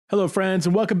Hello, friends,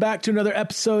 and welcome back to another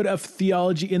episode of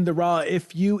Theology in the Raw.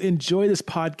 If you enjoy this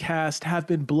podcast, have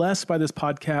been blessed by this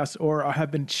podcast, or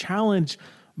have been challenged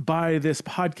by this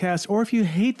podcast, or if you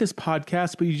hate this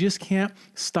podcast, but you just can't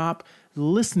stop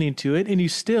listening to it, and you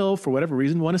still, for whatever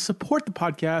reason, want to support the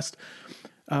podcast,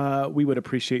 we would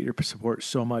appreciate your support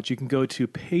so much. You can go to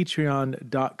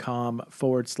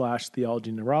patreon.com/Theology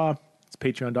in the Raw. It's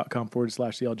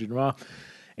patreon.com/Theology in the Raw.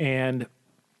 And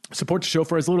support the show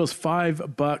for as little as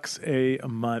 $5 a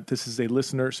month. This is a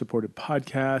listener-supported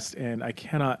podcast, and I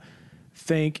cannot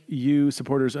thank you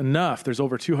supporters enough. There's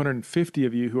over 250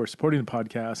 of you who are supporting the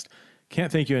podcast.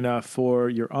 Can't thank you enough for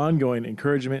your ongoing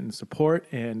encouragement and support.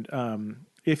 And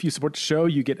if you support the show,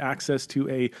 you get access to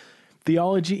a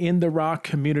Theology in the Raw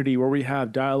community where we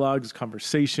have dialogues,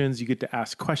 conversations. You get to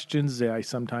ask questions that I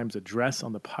sometimes address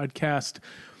on the podcast.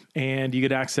 And you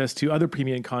get access to other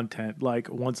premium content like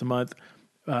once a month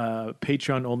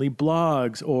Patreon only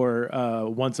blogs or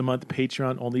once a month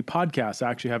Patreon only podcasts. I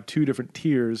actually have two different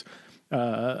tiers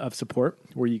of support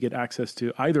where you get access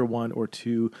to either one or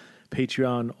two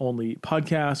Patreon only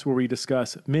podcasts where we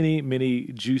discuss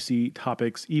many juicy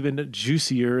topics, even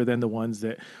juicier than the ones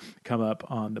that come up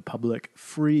on the public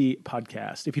free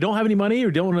podcast. If you don't have any money or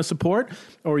don't want to support,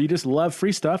 or you just love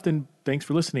free stuff, then thanks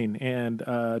for listening, and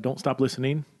don't stop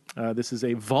listening. This is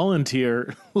a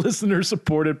volunteer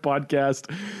listener-supported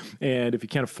podcast, and if you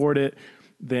can't afford it,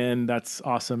 then that's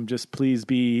awesome. Just please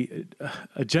be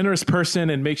a generous person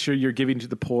and make sure you're giving to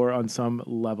the poor on some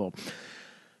level.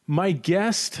 My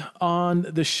guest on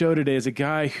the show today is a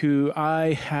guy who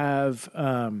I have,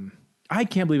 I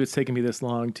can't believe it's taken me this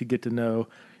long to get to know,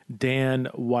 Dan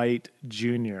White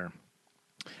Jr.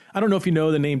 I don't know if you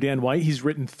know the name Dan White. He's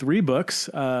written 3 books,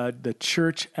 The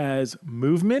Church as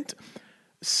Movement,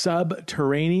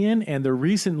 Subterranean, and the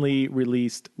recently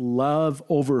released Love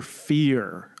Over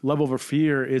Fear. Love Over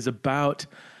Fear is about,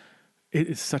 it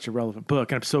is such a relevant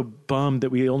book, and I'm so bummed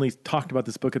that we only talked about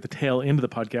this book at the tail end of the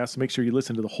podcast, so make sure you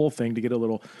listen to the whole thing to get a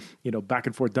little, back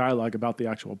and forth dialogue about the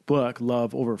actual book,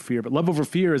 Love Over Fear. But Love Over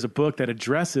Fear is a book that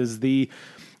addresses the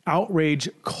outrage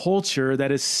culture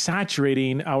that is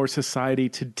saturating our society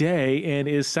today and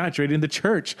is saturating the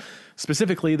church.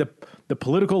 Specifically, the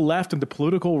political left and the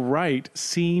political right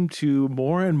seem to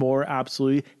more and more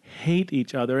absolutely hate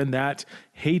each other, and that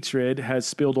hatred has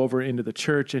spilled over into the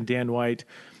church, and Dan White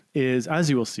is, as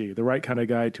you will see, the right kind of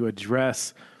guy to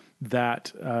address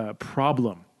that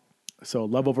problem. So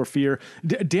Love Over Fear.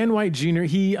 Dan White Jr.,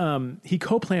 he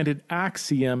co-planted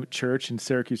Axiom Church in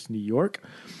Syracuse, New York,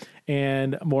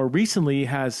 and more recently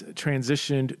has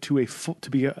transitioned to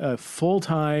be a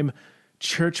full-time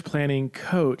church planning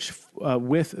coach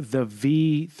with the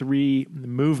V3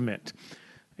 movement.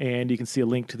 And you can see a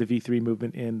link to the V3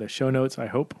 movement in the show notes, I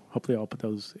hope. Hopefully I'll put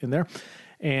those in there.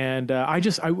 And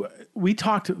we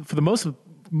talked for the most of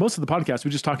the podcast,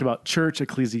 we just talked about church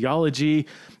ecclesiology,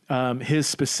 his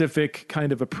specific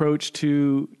kind of approach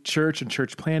to church and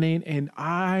church planning. And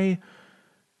I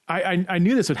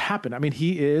knew this would happen. I mean,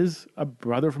 he is a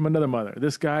brother from another mother.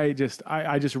 This guy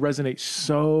I just resonate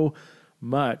so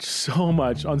much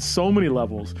on so many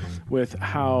levels with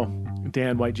how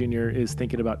Dan White Jr. is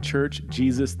thinking about church,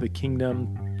 Jesus, the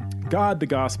kingdom, God, the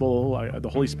gospel, the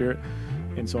Holy Spirit,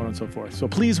 and so on and so forth. So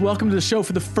please welcome to the show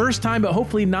for the first time, but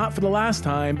hopefully not for the last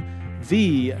time,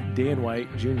 the Dan White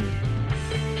Jr.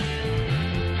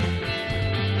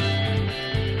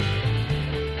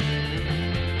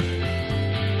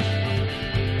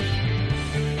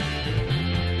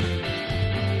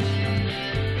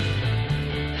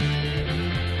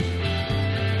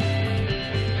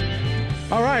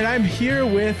 All right, I'm here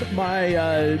with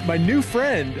my new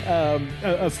friend. I'm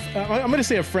going to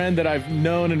say a friend that I've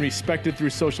known and respected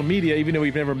through social media, even though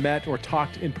we've never met or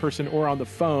talked in person or on the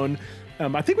phone.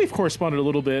 I think we've corresponded a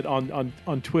little bit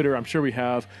on Twitter. I'm sure we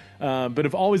have, but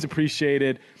I've always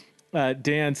appreciated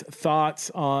Dan's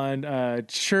thoughts on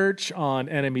church, on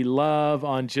enemy love,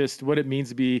 on just what it means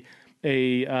to be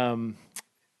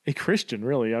a Christian,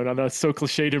 really. I know it's so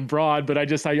cliched and broad, but I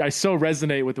so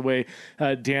resonate with the way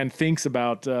Dan thinks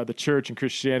about the church and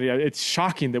Christianity. It's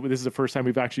shocking that this is the first time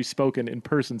we've actually spoken in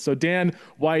person. So Dan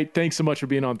White, thanks so much for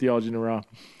being on Theology in the Raw.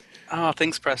 Oh,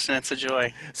 thanks, Preston. It's a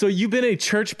joy. So you've been a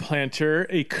church planter,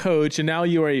 a coach, and now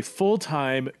you are a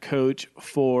full-time coach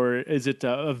for, is it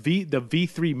the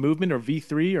V3 movement or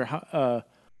V3 or how?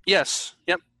 Yes.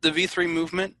 Yep. The V3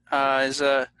 movement is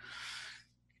a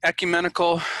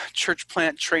ecumenical church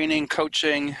plant training,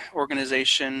 coaching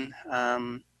organization,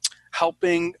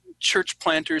 helping church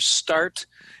planters start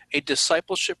a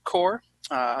discipleship core,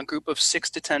 a group of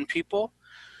 6 to 10 people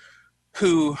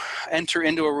who enter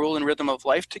into a rule and rhythm of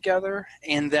life together,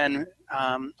 and then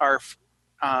are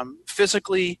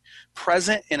physically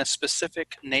present in a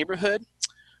specific neighborhood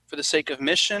for the sake of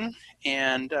mission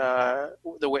and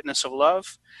the witness of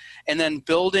love, and then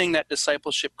building that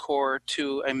discipleship core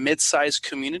to a mid-sized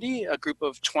community, a group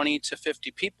of 20 to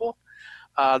 50 people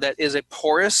that is a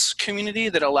porous community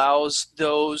that allows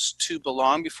those to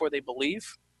belong before they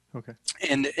believe. Okay.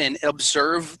 And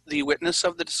observe the witness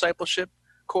of the discipleship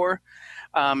core.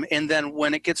 And then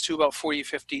when it gets to about 40,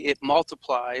 50, it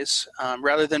multiplies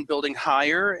rather than building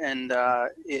higher, and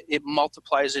it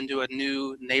multiplies into a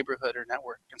new neighborhood or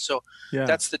network. And so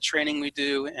that's the training we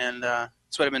do, and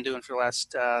that's what I've been doing for the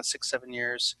last 6-7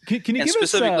 years. Can you and give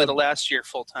specifically us, the last year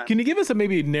full time. Can you give us a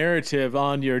maybe narrative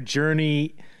on your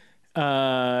journey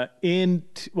your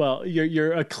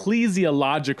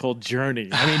ecclesiological journey?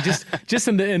 I mean, just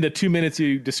in the 2 minutes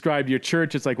you described your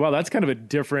church, it's like, wow, that's kind of a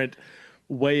different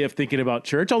way of thinking about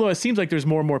church. Although it seems like there's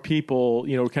more and more people,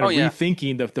 kind of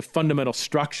rethinking the fundamental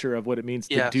structure of what it means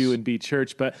to do and be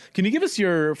church. But can you give us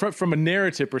from a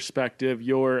narrative perspective,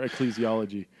 your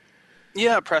ecclesiology?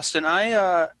 Yeah, Preston,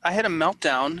 I had a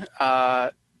meltdown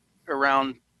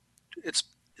around, it's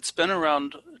been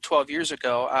around 12 years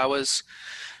ago. I was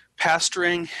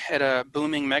pastoring at a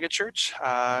booming megachurch,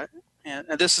 and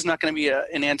this is not going to be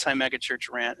an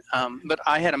anti-megachurch rant, but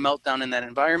I had a meltdown in that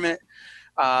environment,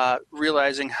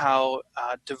 realizing how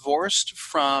divorced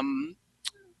from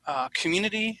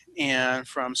community and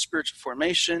from spiritual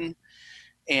formation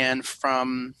and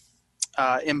from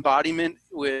embodiment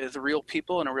with real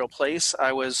people in a real place.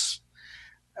 I was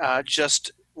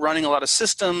just running a lot of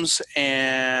systems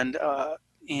and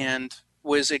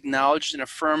was acknowledged and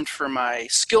affirmed for my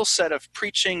skill set of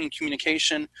preaching and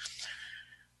communication,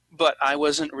 but I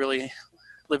wasn't really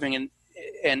living in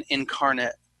an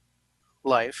incarnate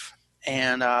life.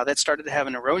 And that started to have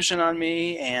an erosion on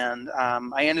me, and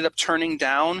I ended up turning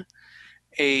down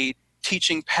a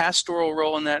teaching pastoral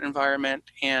role in that environment,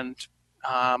 and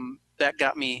that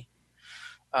got me,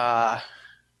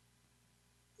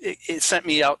 it sent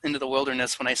me out into the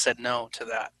wilderness when I said no to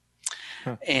that.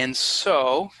 Huh. And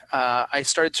so I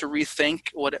started to rethink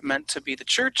what it meant to be the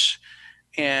church,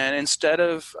 and instead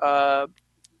of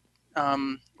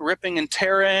ripping and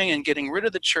tearing and getting rid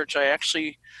of the church, I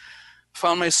actually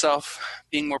found myself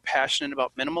being more passionate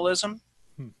about minimalism.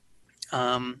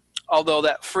 Although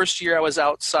that first year I was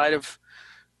outside of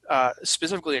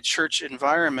specifically a church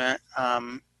environment,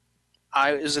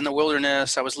 I was in the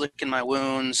wilderness, I was licking my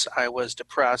wounds, I was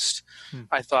depressed.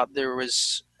 I thought there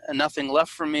was nothing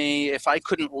left for me. If I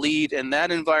couldn't lead in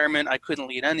that environment, I couldn't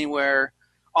lead anywhere.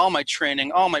 All my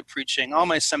training, all my preaching, all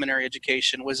my seminary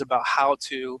education was about how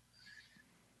to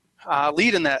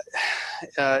lead in that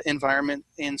environment.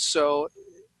 And so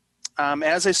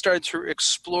as I started to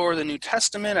explore the New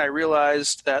Testament, I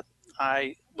realized that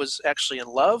I was actually in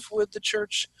love with the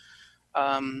church,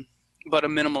 but a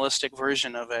minimalistic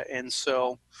version of it. And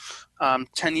so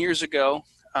 10 years ago,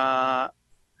 I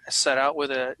set out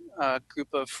with a group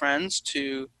of friends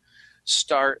to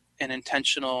start an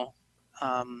intentional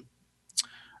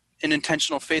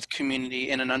faith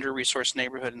community in an under-resourced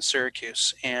neighborhood in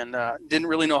Syracuse, and didn't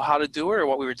really know how to do it or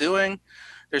what we were doing.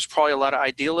 There's probably a lot of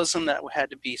idealism that had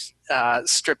to be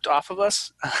stripped off of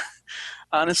us,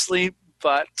 honestly,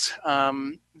 but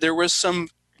there was some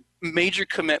major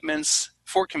commitments,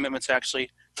 4 commitments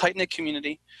actually. Tight-knit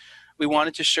community. We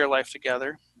wanted to share life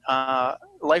together.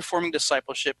 Life-forming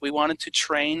discipleship. We wanted to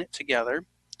train together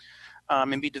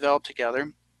and be developed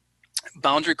together.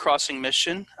 Boundary crossing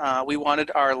mission. We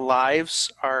wanted our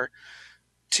lives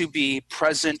to be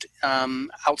present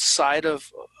outside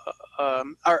of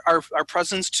our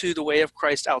presence to the way of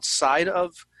Christ outside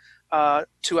of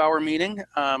 2-hour meeting,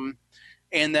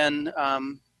 and then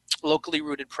locally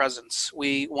rooted presence.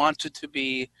 We wanted to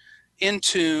be in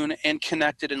tune and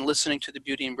connected and listening to the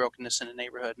beauty and brokenness in the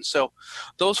neighborhood. And so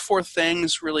those 4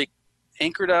 things really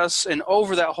anchored us, and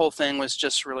over that whole thing was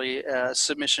just really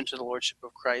submission to the Lordship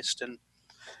of Christ. And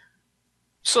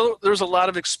so there was a lot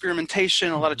of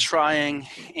experimentation, a lot of trying,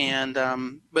 and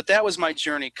but that was my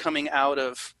journey coming out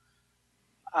of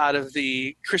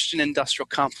the Christian industrial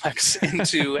complex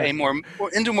into a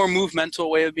more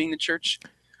movemental way of being the church.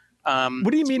 What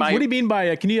do you mean? What do you mean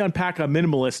by? Can you unpack a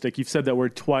minimalistic? You've said that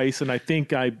word twice, and I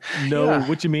think I know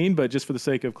what you mean, but just for the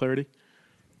sake of clarity.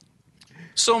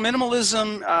 So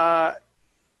minimalism,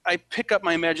 I pick up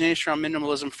my imagination around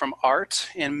minimalism from art,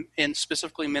 and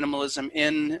specifically minimalism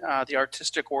in the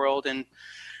artistic world, and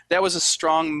that was a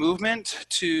strong movement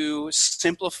to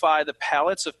simplify the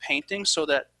palettes of painting so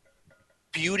that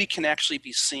beauty can actually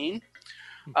be seen.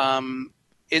 And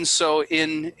so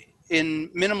in in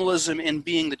minimalism in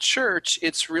being the church,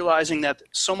 it's realizing that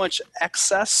so much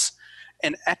excess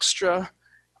and extra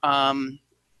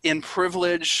in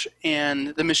privilege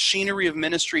and the machinery of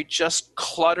ministry just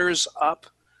clutters up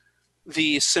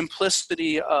the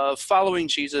simplicity of following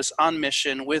Jesus on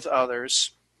mission with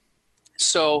others.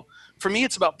 So for me,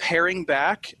 it's about paring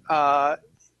back our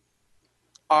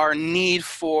need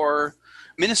for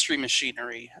ministry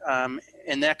machinery.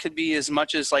 And that could be as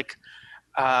much as like,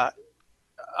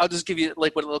 I'll just give you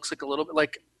like what it looks like a little bit.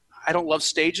 Like, I don't love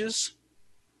stages,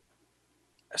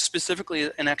 specifically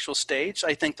an actual stage.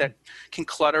 I think that can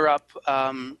clutter up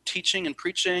teaching and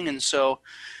preaching. And so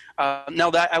now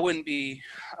that I wouldn't be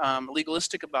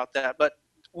legalistic about that, but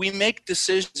we make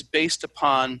decisions based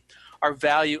upon our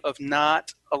value of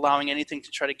not allowing anything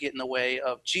to try to get in the way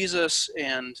of Jesus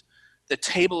and the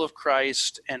table of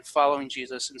Christ and following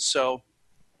Jesus. And so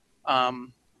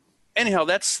anyhow,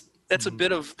 that's a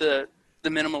bit of the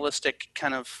minimalistic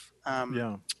kind of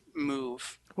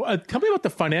move. Well, tell me about the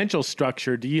financial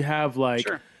structure. Do you have like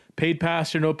Sure. paid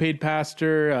pastor, no paid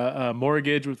pastor, a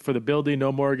mortgage for the building,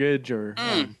 no mortgage, or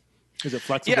is it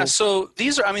flexible? Yeah, so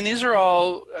these are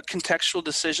all contextual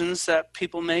decisions that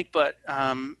people make, but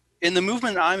in the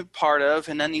movement I'm part of,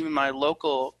 and then even my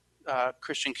local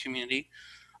Christian community,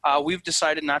 we've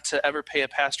decided not to ever pay a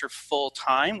pastor full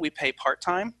time. We pay part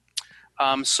time,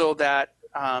 so that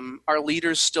our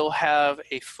leaders still have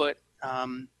a foot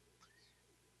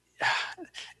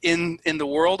in the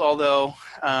world. Although,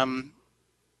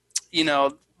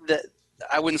 that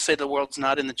I wouldn't say the world's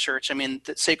not in the church. I mean,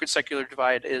 the sacred secular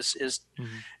divide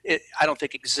I don't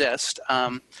think exists.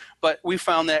 But we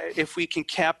found that if we can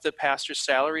cap the pastor's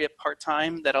salary at part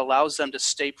time, that allows them to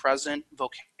stay present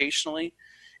vocationally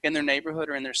in their neighborhood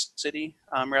or in their city,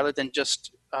 rather than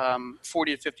just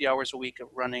 40 to 50 hours a week of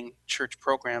running church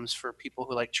programs for people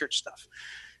who like church stuff.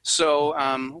 So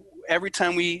every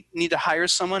time we need to hire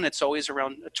someone, it's always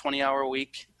around a 20-hour a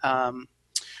week.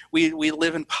 We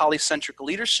live in polycentric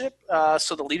leadership,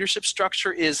 so the leadership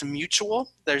structure is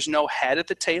mutual. There's no head at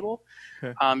the table.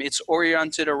 Okay. It's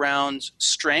oriented around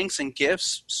strengths and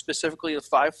gifts, specifically the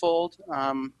fivefold,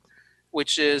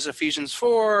 which is Ephesians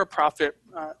 4, prophet,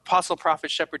 apostle,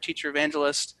 prophet, shepherd, teacher,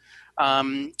 evangelist.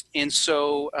 And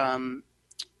so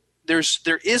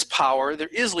there is power, there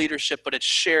is leadership, but it's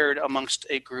shared amongst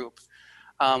a group,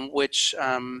 which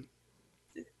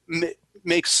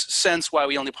makes sense why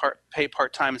we only pay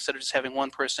part-time instead of just having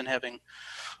one person having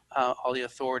all the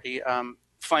authority.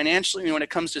 Financially, when it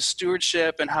comes to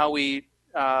stewardship and how we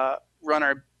run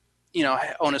our,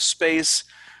 own a space,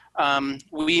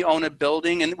 we own a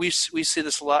building, and we see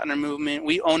this a lot in our movement.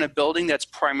 We own a building that's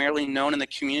primarily known in the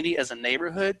community as a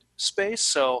neighborhood space.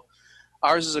 So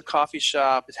ours is a coffee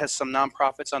shop. It has some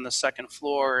nonprofits on the second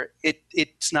floor.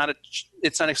 It's not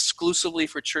exclusively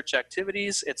for church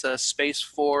activities. It's a space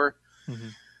for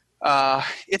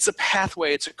it's a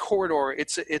pathway. It's a corridor.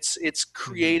 It's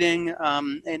creating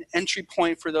an entry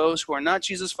point for those who are not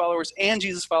Jesus followers and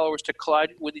Jesus followers to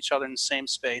collide with each other in the same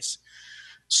space.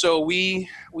 So we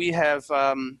have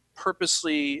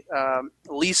purposely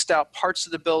leased out parts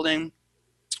of the building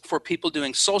for people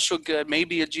doing social good, may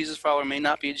be a Jesus follower, may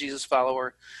not be a Jesus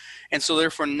follower. And so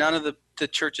therefore none of the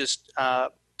church's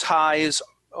tithes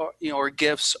or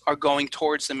gifts are going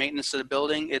towards the maintenance of the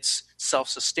building. It's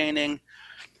self-sustaining.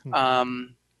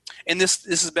 And this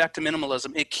is back to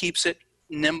minimalism. It keeps it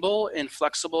nimble and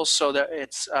flexible so that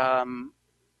it's,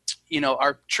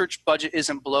 our church budget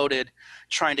isn't bloated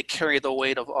trying to carry the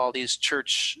weight of all these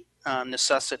church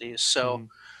necessities. So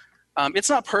it's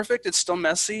not perfect. It's still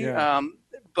messy.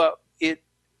 But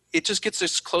it just gets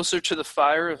us closer to the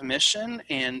fire of mission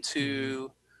and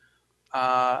to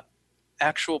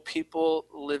actual people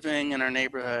living in our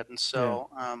neighborhood. And so,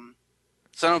 so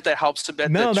I don't know if that helps a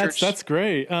bit. No, that's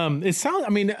great. It sounds,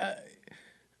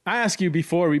 I asked you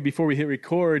before we hit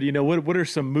record, what are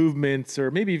some movements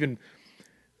or maybe even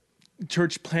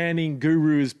church planning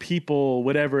gurus, people,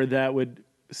 whatever that would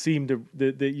seem to,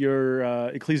 that your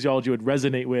ecclesiology would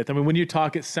resonate with? I mean, when you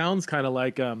talk, it sounds kind of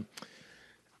like an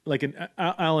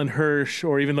Alan Hirsch,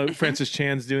 or even like Francis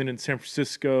Chan's doing in San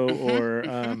Francisco, or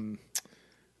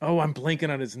I'm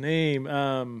blanking on his name.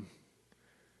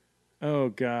 Oh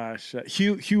gosh,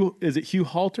 Hugh, is it Hugh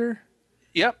Halter?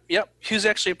 Yep. Hugh's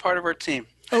actually a part of our team.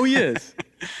 Oh, he is.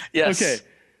 Yes. Okay.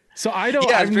 So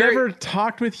I've never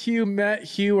talked with Hugh, met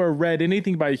Hugh, or read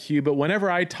anything by Hugh, but whenever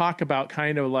I talk about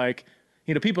kind of like,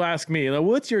 people ask me,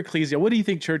 what's your ecclesia? What do you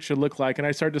think church should look like? And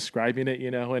I start describing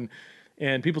it,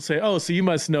 and people say, oh, so you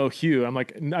must know Hugh. I'm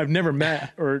like, I've never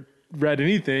met or read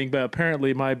anything, but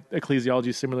apparently my ecclesiology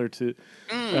is similar to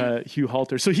Hugh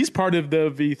Halter. So he's part of the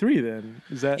V3 then.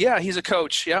 Is that? Yeah, he's a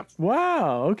coach. Yeah.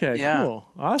 Wow. Okay, Yeah. cool.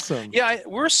 Awesome. Yeah,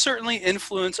 we're certainly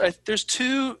influenced. There's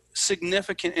two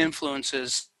significant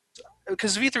influences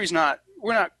because V3 is not,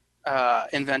 we're not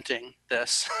inventing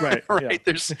this. Right. Right.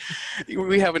 Yeah.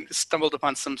 We haven't stumbled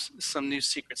upon some new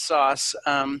secret sauce.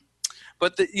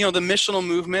 But the missional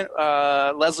movement,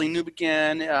 Leslie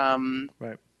Newbegin,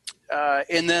 Right.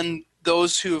 and then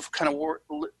those who've kind of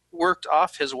worked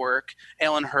off his work,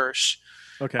 Alan Hirsch,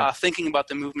 Okay. thinking about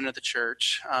the movement of the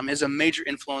church, is a major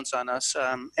influence on us.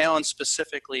 Alan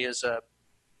specifically is a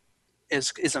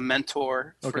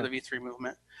mentor for Okay. the V3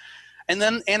 movement. And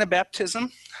then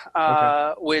Anabaptism,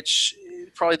 which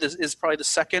is probably the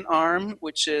second arm,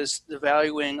 which is the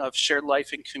valuing of shared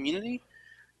life and community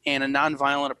and a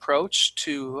nonviolent approach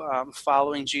to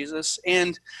following Jesus.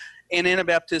 And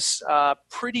Anabaptists,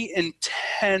 pretty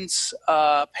intense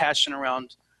passion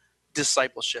around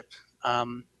discipleship.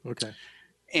 Okay.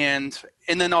 And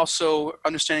then also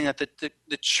understanding that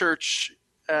the church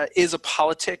is a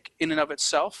politic in and of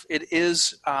itself. It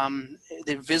is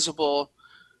the visible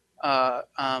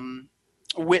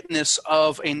witness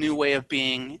of a new way of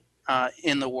being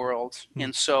in the world.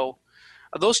 And so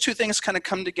those two things kind of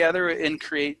come together and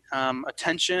create a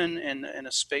tension and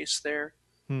a space there.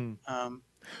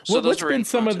 So what's been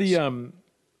some of the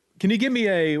can you give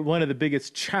me one of the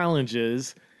biggest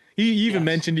challenges? You even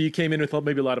mentioned you came in with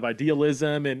maybe a lot of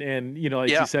idealism and you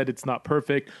said it's not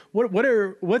perfect.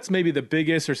 What's maybe the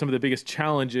biggest or some of the biggest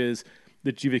challenges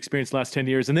that you've experienced the last 10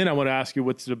 years? And then I want to ask you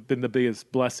what's been the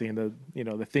biggest blessing, the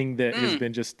thing that has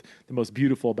been just the most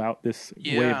beautiful about this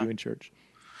way of doing church.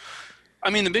 I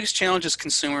mean, the biggest challenge is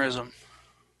consumerism.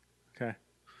 Okay.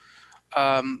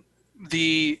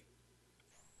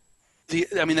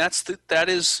 That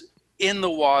is in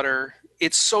the water.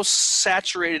 It's so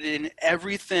saturated in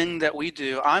everything that we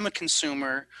do. I'm a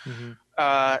consumer.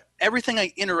 Everything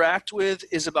I interact with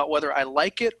is about whether I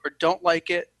like it or don't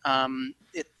like it.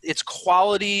 It's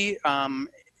quality.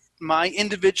 My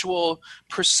individual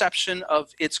perception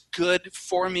of it's good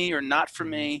for me or not for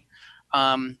me.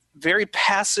 Very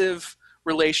passive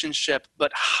relationship,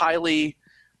 but highly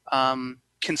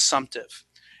consumptive.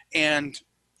 And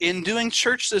in doing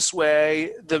church this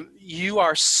way, you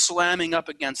are slamming up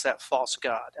against that false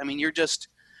god. I mean,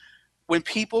 when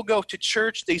people go to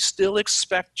church, they still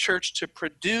expect church to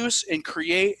produce and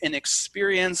create an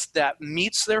experience that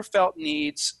meets their felt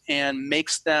needs and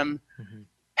makes them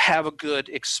have a good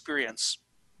experience,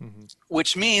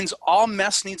 which means all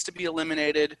mess needs to be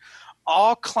eliminated,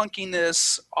 all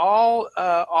clunkiness, all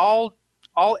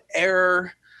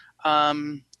error.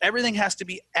 Everything has to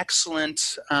be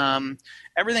excellent.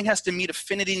 Everything has to meet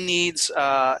affinity needs,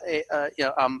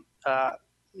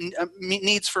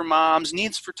 needs for moms,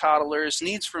 needs for toddlers,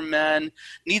 needs for men,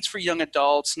 needs for young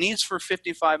adults, needs for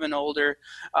 55 and older,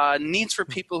 needs for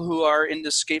people who are into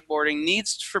skateboarding,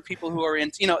 needs for people who are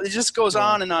into, it just goes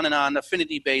on and on and on,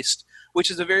 affinity based,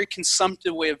 which is a very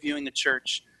consumptive way of viewing the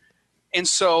church. And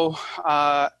so,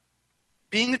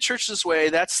 being the church this way,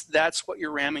 that's what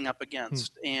you're ramming up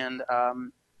against. And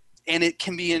it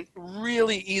can be a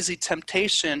really easy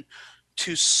temptation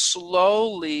to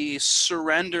slowly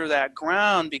surrender that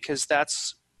ground because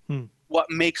that's what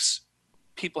makes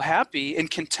people happy and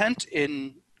content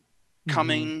in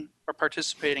coming or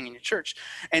participating in your church.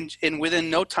 And within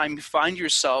no time, you find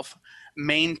yourself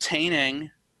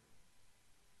maintaining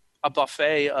a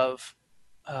buffet of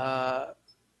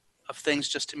things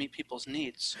just to meet people's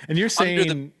needs. And you're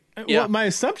saying, well, my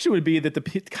assumption would be that the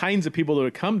kinds of people that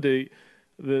would come to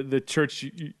the church,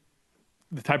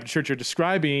 the type of church you're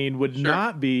describing would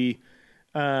not be,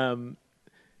 not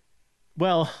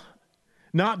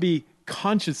be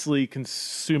consciously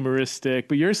consumeristic,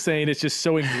 but you're saying it's just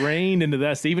so ingrained into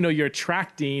this, even though you're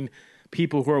attracting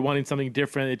people who are wanting something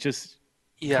different, it just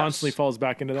constantly falls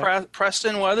back into that.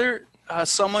 Preston, whether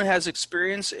someone has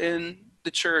experience in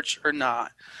the church or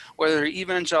not, whether they're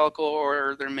evangelical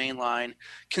or they're mainline,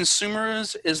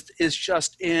 consumers is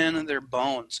just in their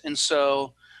bones. And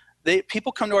so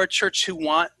people come to our church who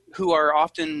are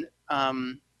often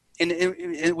within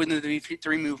the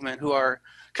V3 movement, who are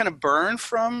kind of burned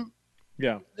from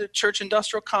the church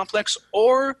industrial complex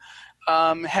or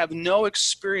have no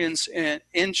experience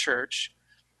in church.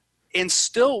 And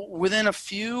still within a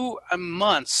few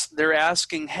months, they're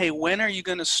asking, hey, when are you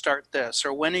going to start this?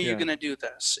 Or when are you going to do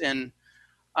this? And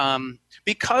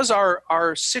because our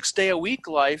 6-day-a-week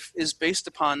life is based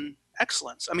upon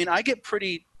excellence. I mean, I get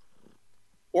pretty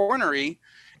ornery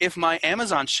if my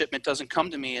Amazon shipment doesn't come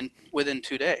to me within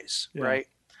 2 days, right?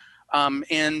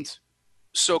 And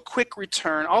so quick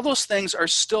return, all those things are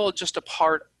still just a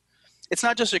part. It's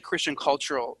not just a Christian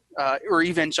cultural or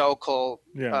evangelical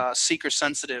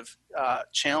seeker-sensitive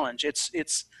challenge. It's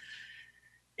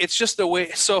just the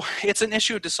way. So it's an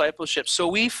issue of discipleship. So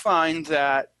we find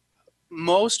that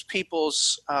most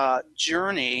people's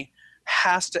journey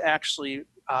has to actually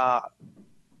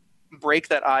break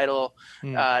that idol,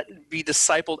 be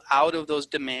discipled out of those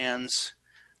demands.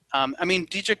 I mean,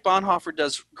 Dietrich Bonhoeffer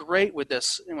does great with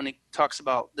this when he talks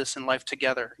about this in Life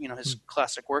Together, his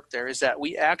classic work there, is that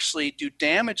we actually do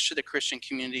damage to the Christian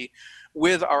community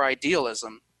with our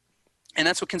idealism. And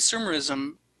that's what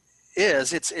consumerism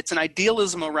is. It's an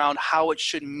idealism around how it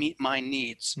should meet my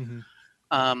needs.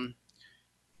 I'm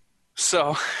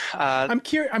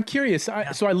curious.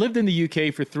 So I lived in the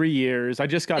UK for 3 years. I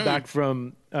just got back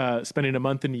from spending a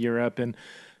month in Europe, and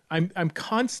I'm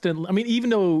constantly, I mean, even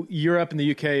though Europe and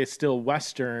the UK is still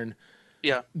Western,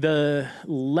 the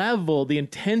level, the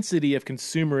intensity of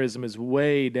consumerism is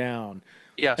way down.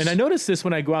 Yes. And I notice this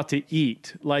when I go out to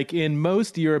eat, like in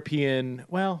most European,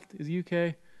 is the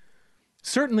UK?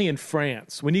 Certainly in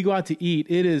France, when you go out to eat,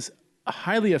 it is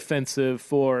highly offensive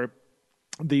for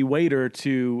the waiter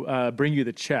to bring you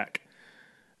the check.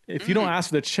 If you don't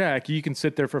ask for the check, you can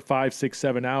sit there for 5, 6,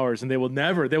 7 hours, and they will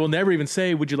never even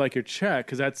say, "Would you like your check?"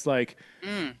 Because that's like,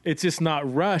 it's just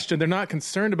not rushed, and they're not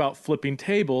concerned about flipping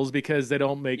tables because they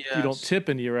don't make you don't tip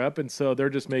in Europe, and so they're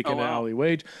just making an hourly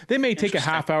wage. They may take a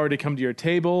half hour to come to your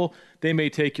table. They may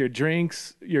take your drink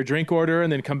order,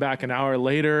 and then come back an hour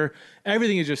later.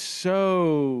 Everything is just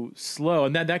so slow,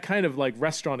 and that kind of like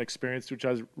restaurant experience, which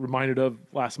I was reminded of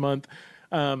last month,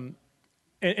 and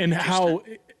how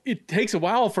it takes a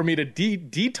while for me to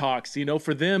detox.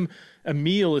 For them, a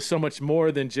meal is so much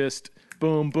more than just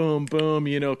boom, boom, boom,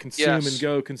 consume and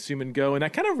go. And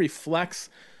that kind of reflects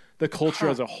the culture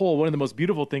as a whole. One of the most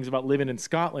beautiful things about living in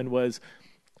Scotland was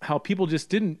how people just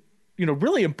didn't,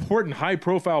 really important high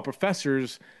profile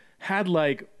professors had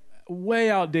like way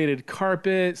outdated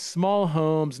carpet, small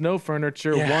homes, no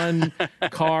furniture, one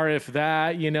car, if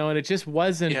that, and it just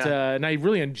wasn't, and I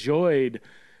really enjoyed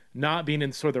not being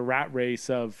in sort of the rat race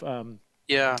of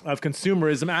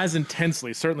consumerism as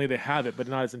intensely. Certainly they have it, but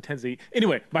not as intensely.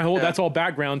 Anyway, that's all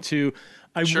background to,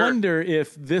 I wonder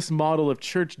if this model of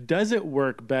church, does it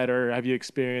work better? Have you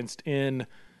experienced in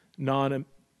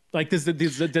does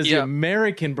the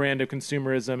American brand of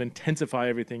consumerism intensify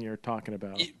everything you're talking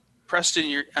about? Preston,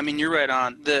 you're right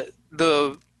on. The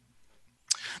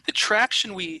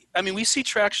traction we see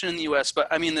traction in the U.S., but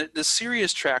the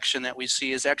serious traction that we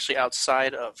see is actually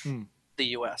outside of the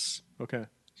U.S. Okay.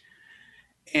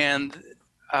 And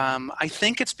I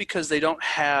think it's because they don't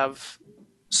have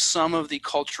some of the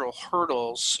cultural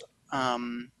hurdles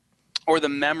or the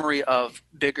memory of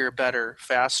bigger, better,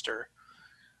 faster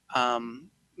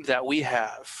that we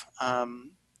have.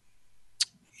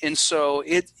 And so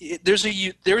there's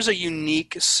a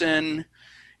unique sin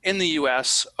in the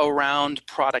U.S. around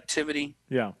productivity.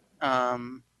 Yeah.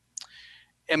 That's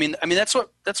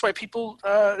why people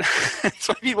come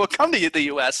to the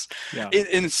U.S.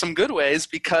 In some good ways,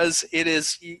 because it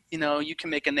is, you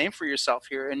can make a name for yourself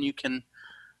here, and you can,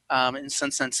 in some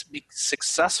sense, be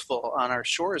successful on our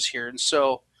shores here. And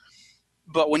so,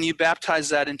 but when you baptize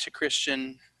that into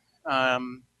Christian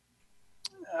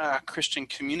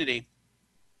community,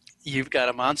 you've got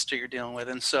a monster you're dealing with.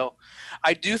 And so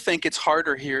I do think it's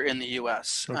harder here in the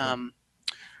U.S. Okay.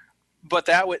 But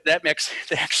that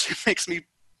actually makes me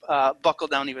buckle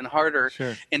down even harder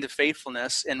into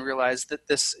faithfulness and realize that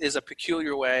this is a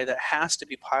peculiar way that has to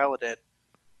be piloted.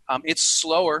 It's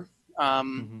slower.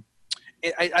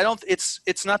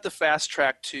 It's not the fast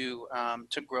track to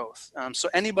growth. So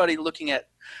anybody looking at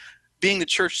being the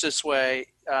church this way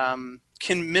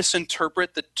can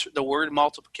misinterpret the word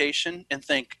multiplication and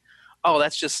think, oh,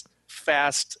 that's just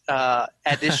fast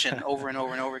addition over and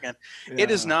over and over again. Yeah.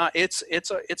 It is not. It's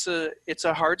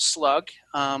a hard slug,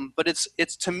 but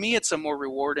it's to me it's a more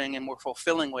rewarding and more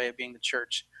fulfilling way of being the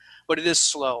church. But it is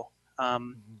slow,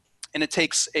 and it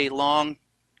takes a long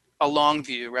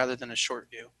view rather than a short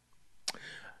view.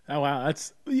 Oh wow,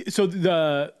 that's so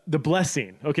the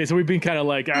blessing. Okay, so we've been kind of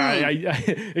like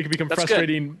it can become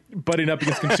frustrating butting up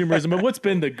against consumerism. But what's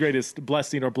been the greatest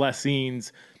blessing or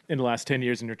blessings in the last 10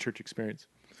 years in your church experience?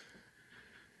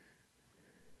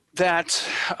 That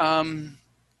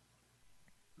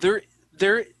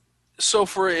so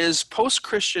for as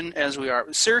post-Christian as we are,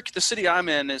 Syracuse, the city I'm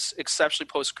in, is exceptionally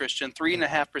post-Christian.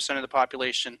 3.5% of the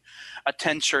population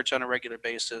attend church on a regular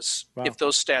basis, if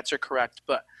those stats are correct.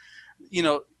 But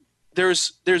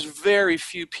there's very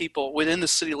few people within the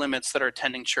city limits that are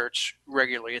attending church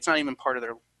regularly. It's not even part of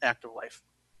their active life.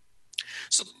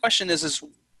 So the question is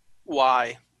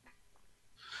why?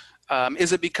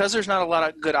 Is it because there's not a lot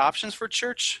of good options for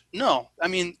church? No. I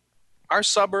mean, our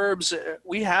suburbs,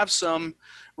 we have some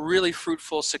really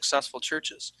fruitful, successful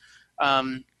churches.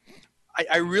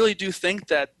 I really do think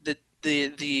that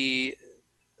the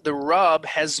rub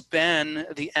has been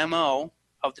the MO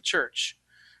of the church.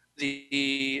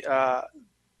 The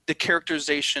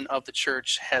characterization of the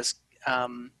church has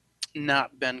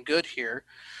not been good here.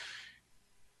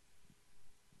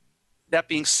 That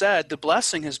being said, the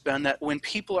blessing has been that when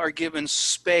people are given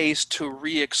space to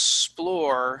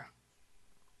re-explore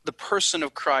the person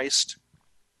of Christ,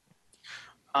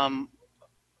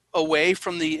 away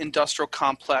from the industrial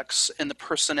complex and the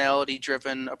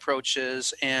personality-driven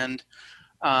approaches, and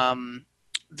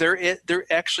there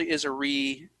actually is a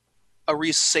re-saving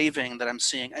that I'm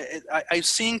seeing. I'm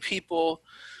seeing people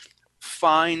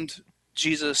find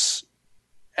Jesus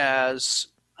as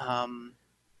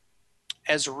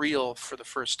real for the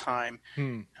first time.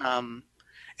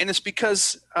 And it's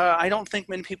because I don't think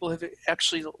many people have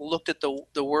actually looked at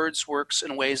the words, works,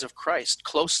 and ways of Christ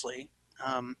closely.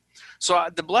 So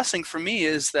the blessing for me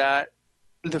is that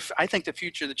I think the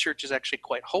future of the church is actually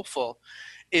quite hopeful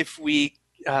if we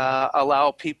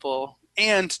allow people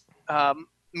and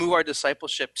move our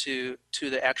discipleship to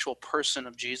the actual person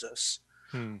of Jesus.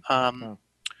 Wow.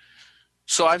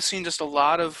 So I've seen just a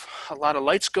lot of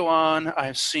lights go on.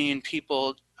 I've seen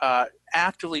people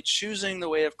actively choosing the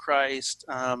way of Christ.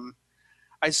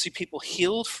 I see people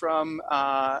healed from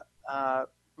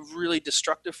really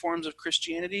destructive forms of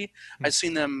Christianity. I've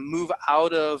seen them move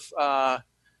out of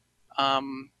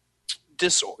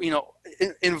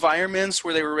environments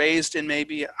where they were raised in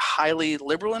maybe highly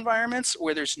liberal environments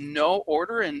where there's no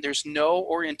order and there's no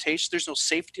orientation, there's no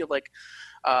safety of like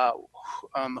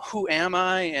who am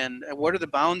I and what are the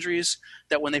boundaries,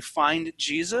 that when they find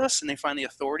Jesus and they find the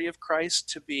authority of Christ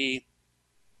to be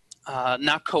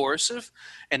not coercive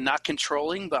and not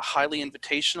controlling, but highly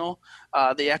invitational,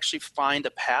 they actually find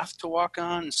a path to walk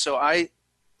on. And so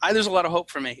there's a lot of hope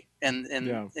for me in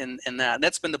that.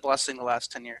 That's been the blessing the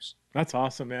last 10 years. That's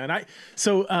awesome, man.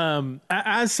 So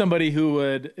as somebody who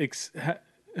would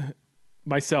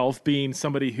myself being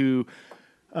somebody who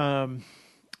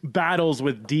battles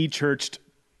with de-churched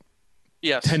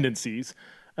tendencies,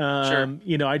 sure.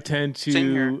 I tend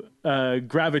to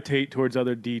gravitate towards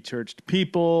other de-churched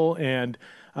people. And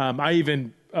I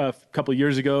even a couple of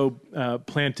years ago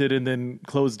planted and then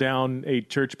closed down a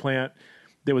church plant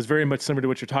that was very much similar to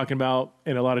what you're talking about.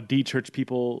 And a lot of de-churched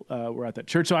people were at that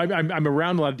church. So I'm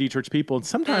around a lot of de-churched people. And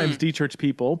sometimes de-churched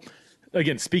people,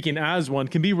 again, speaking as one,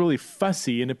 can be really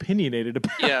fussy and opinionated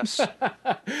about. Yes.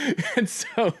 And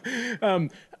so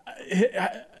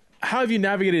how have you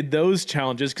navigated those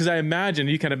challenges? Because I imagine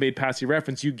you kind of made passive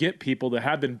reference. You get people that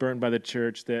have been burned by the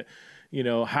church that,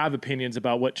 have opinions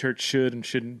about what church should and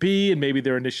shouldn't be. And maybe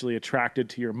they're initially attracted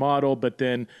to your model, but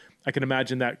then I can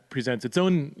imagine that presents its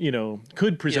own,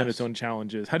 could present its own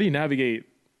challenges. How do you navigate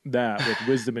that with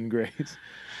wisdom and grace?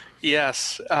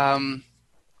 Yes.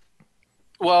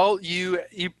 Well, you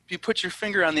put your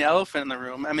finger on the elephant in the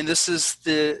room. I mean, this is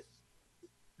the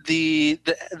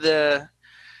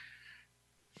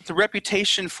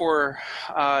reputation for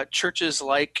churches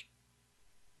like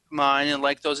mine and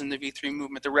like those in the V3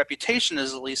 movement. The reputation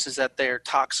is that they're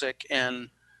toxic and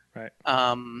right.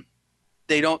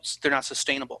 They're not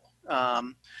sustainable.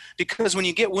 Because when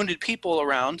you get wounded people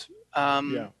around,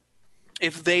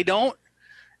 if they don't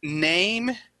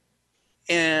name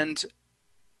and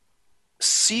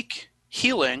seek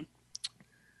healing,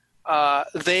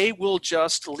 they will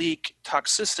just leak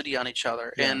toxicity on each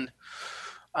other. Yeah.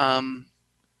 And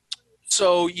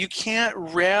so you can't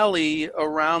rally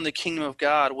around the kingdom of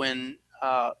God when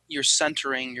you're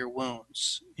centering your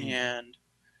wounds. And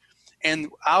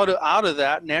out of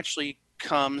that naturally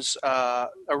comes a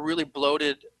really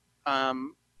bloated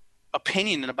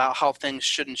opinion about how things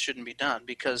should and shouldn't be done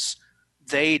because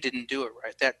they didn't do it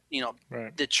right. That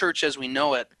right. The church as we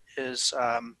know it is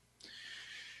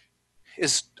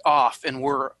off, and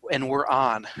we're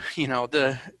on.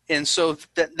 And so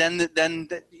then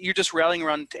you're just rallying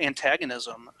around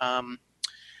antagonism,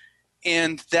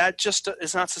 and that just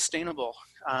is not sustainable.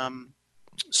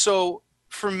 So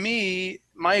for me,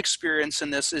 my experience in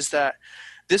this is that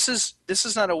this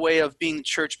is not a way of being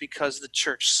church because the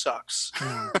church sucks.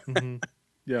 Mm-hmm.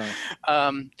 Yeah.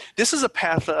 This is a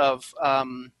path of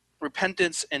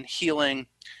repentance and healing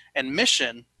and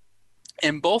mission,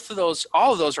 and all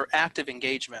of those are active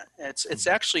engagement. It's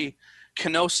actually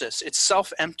kenosis. It's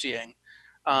self-emptying.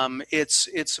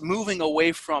 It's moving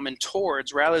away from and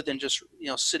towards rather than just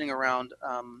sitting around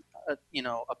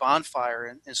a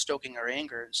bonfire and stoking our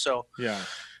anger. So Yeah.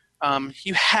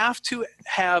 you have to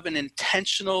have an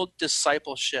intentional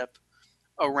discipleship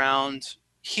around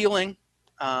healing.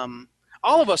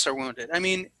 All of us are wounded. I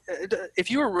mean, if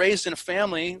you were raised in a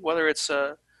family, whether it's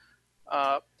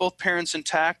both parents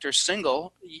intact or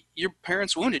single, your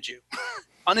parents wounded you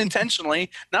unintentionally,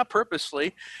 not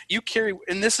purposefully. You carry,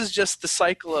 and this is just the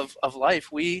cycle of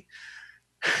life. We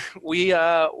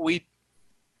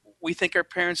think our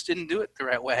parents didn't do it the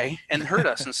right way and hurt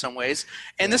us in some ways.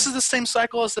 And this is the same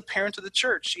cycle as the parent of the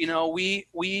church.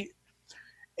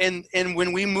 And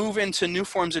when we move into new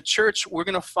forms of church, we're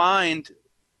going to find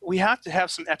we have to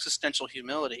have some existential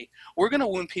humility. We're going to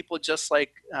wound people just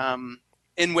like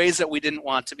in ways that we didn't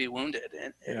want to be wounded.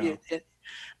 And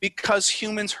because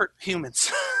humans hurt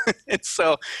humans. And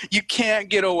so you can't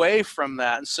get away from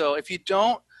that. And so if you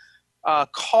don't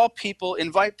call people,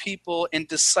 invite people, and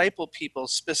disciple people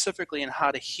specifically in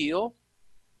how to heal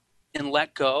and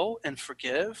let go and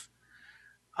forgive,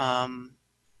 and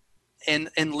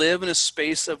live in a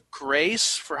space of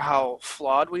grace for how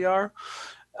flawed we are,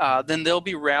 then they'll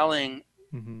be rallying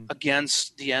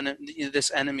against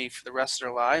this enemy for the rest of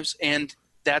their lives, and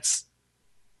that's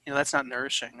not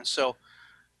nourishing. And so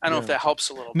I don't know if that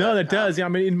helps a little bit. No, that does. Yeah, I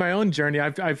mean, in my own journey,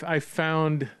 I've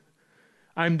found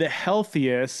I'm the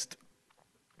healthiest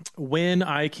when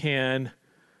I can,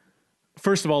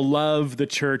 first of all, love the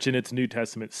church in its New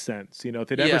Testament sense.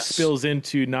 If it ever spills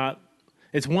into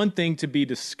it's one thing to be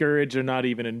discouraged or not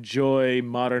even enjoy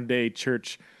modern day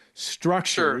church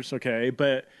structures, okay?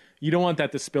 But you don't want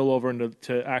that to spill over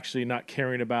into actually not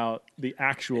caring about the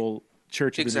actual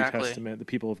church of the New Testament, the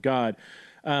people of God.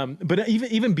 But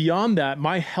even beyond that,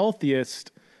 my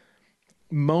healthiest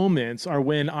moments are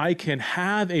when I can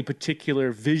have a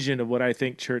particular vision of what I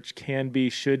think church can be,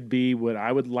 should be, what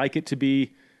I would like it to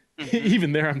be.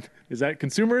 Even there, is that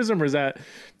consumerism or is that,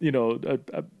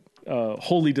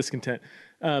 holy discontent?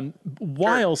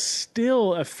 While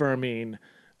still affirming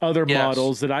other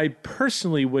models that I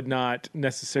personally would not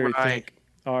necessarily think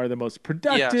are the most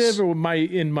productive or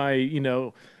in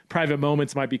my private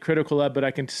moments might be critical of, but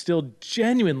I can still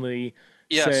genuinely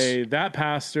say that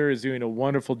pastor is doing a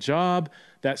wonderful job.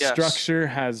 That structure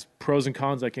has pros and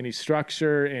cons like any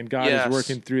structure, and God is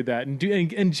working through that, and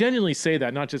genuinely say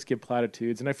that, not just give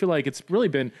platitudes. And I feel like it's really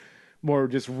been more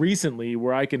just recently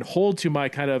where I can hold to my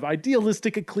kind of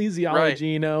idealistic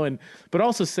ecclesiology, but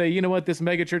also say, you know what, this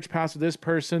mega church pastor, this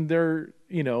person, they're,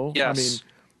 I mean,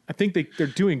 I think they're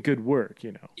doing good work,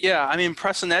 Yeah, I mean,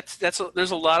 Preston,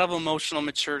 there's a lot of emotional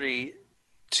maturity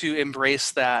to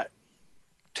embrace that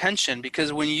tension,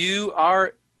 because when you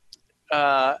are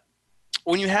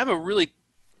when you have a really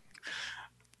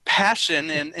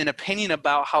passion and opinion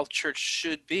about how church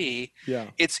should be,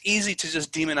 it's easy to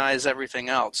just demonize everything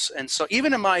else. And so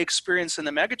even in my experience in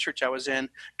the megachurch I was in,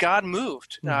 God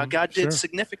moved. God did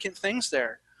significant things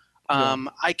there.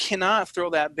 I cannot throw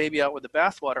that baby out with the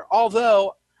bathwater,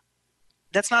 although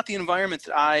that's not the environment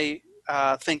that I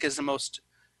think is the most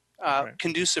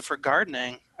conducive for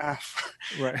gardening.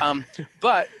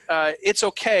 But it's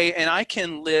okay, and I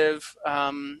can live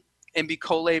and be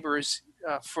co-laborers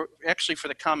for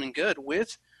the common good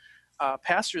with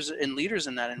pastors and leaders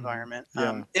in that environment.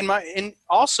 And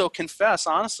also confess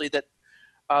honestly that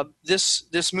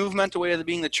this movemental way of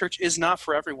being the church is not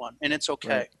for everyone, and it's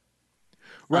okay.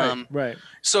 Right.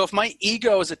 So if my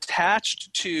ego is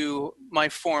attached to my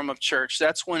form of church,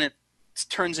 that's when it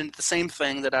turns into the same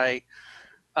thing that I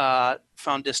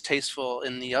found distasteful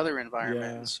in the other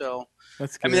environment. So,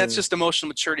 I mean, that's just emotional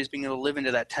maturity, is being able to live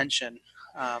into that tension.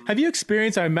 Have you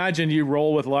experienced, I imagine you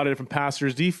roll with a lot of different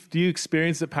pastors. Do you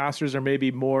experience that pastors are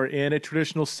maybe more in a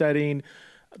traditional setting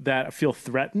that feel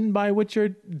threatened by what you're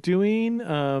doing?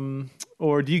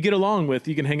 Or do you get along with,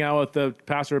 you can hang out with the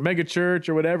pastor of a mega church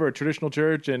or whatever, a traditional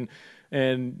church, and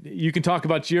you can talk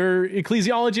about your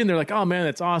ecclesiology and they're like, oh man,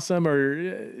 that's awesome? Or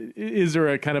is there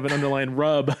a kind of an underlying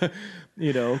rub,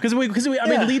 because I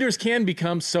mean, leaders can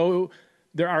become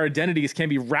our identities can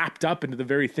be wrapped up into the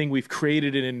very thing we've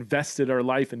created and invested our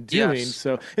life in doing.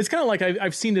 So it's kind of like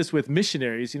I've seen this with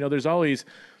missionaries. There's always,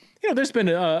 there's been,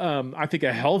 I think,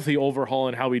 a healthy overhaul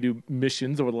in how we do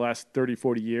missions over the last 30,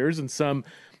 40 years. And some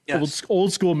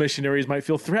old school missionaries might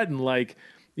feel threatened, like,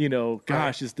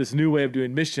 gosh, is this new way of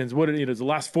doing missions? What, is the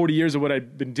last 40 years of what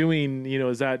I've been doing,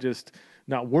 is that just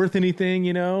not worth anything,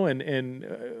 and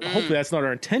hopefully that's not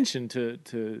our intention to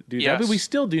do that, but we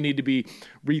still do need to be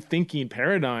rethinking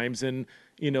paradigms and,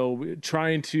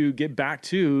 trying to get back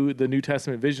to the New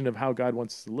Testament vision of how God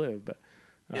wants us to live. But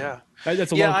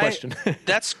that's a long question.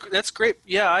 That's great.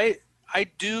 Yeah. I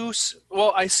do.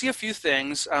 Well, I see a few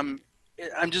things. I'm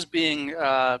just being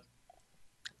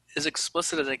as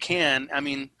explicit as I can. I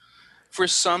mean, for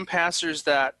some pastors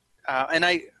that, and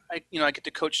I get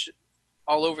to coach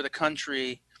all over the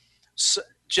country. So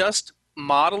just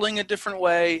modeling a different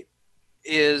way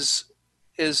is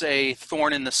a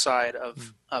thorn in the side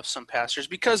of some pastors,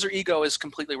 because their ego is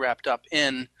completely wrapped up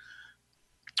in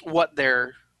what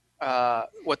they're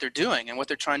doing and what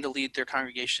they're trying to lead their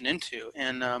congregation into.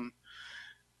 And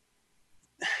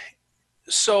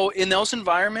so in those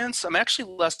environments, I'm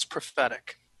actually less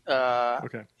prophetic.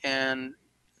 Okay. And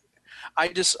I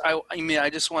just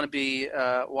want to be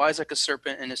wise like a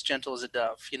serpent and as gentle as a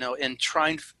dove, and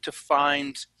trying to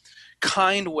find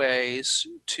kind ways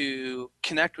to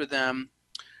connect with them,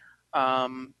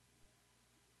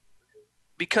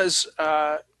 because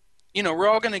we're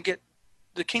all going to get,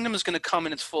 the kingdom is going to come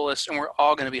in its fullest, and we're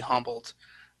all going to be humbled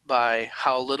by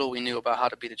how little we knew about how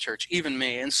to be the church, even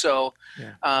me. And so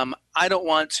I don't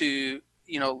want to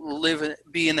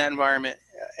be in that environment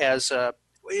as a,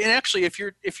 and actually, if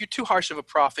you're too harsh of a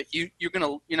prophet, you're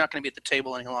not gonna be at the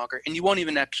table any longer, and you won't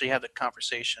even actually have the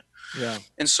conversation. Yeah.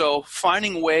 And so,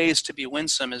 finding ways to be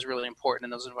winsome is really important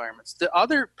in those environments. The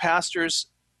other pastors,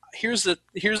 here's the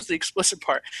explicit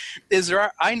part, is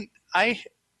I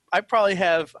probably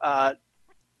have 4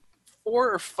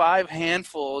 or 5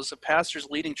 handfuls of pastors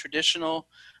leading traditional,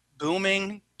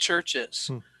 booming churches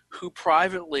who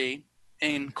privately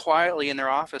and quietly in their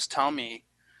office tell me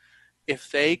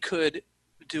if they could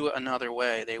do it another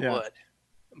way, they would.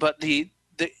 But the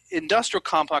industrial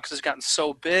complex has gotten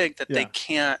so big that they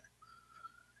can't.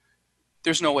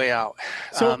 There's no way out.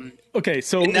 So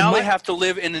so now they have to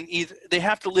live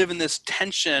in this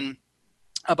tension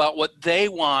about what they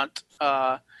want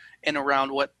and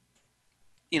around what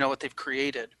they've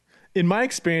created. In my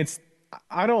experience,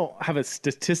 I don't have a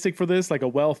statistic for this, like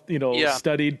a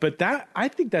studied, but I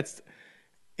think that's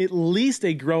at least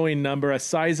a growing number, a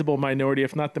sizable minority,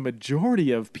 if not the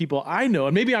majority of people I know.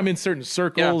 And maybe I'm in certain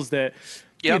circles that,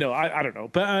 I don't know,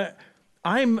 but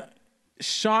I'm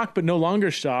shocked, but no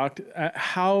longer shocked at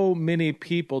how many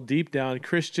people deep down,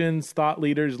 Christians, thought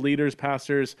leaders,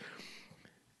 pastors,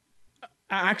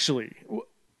 actually,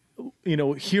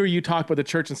 hear you talk about the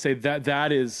church and say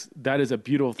that is a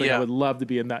beautiful thing. I would love to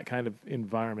be in that kind of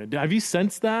environment. Have you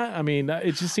sensed that? I mean,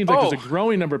 it just seems like there's a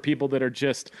growing number of people that are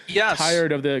just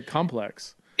tired of the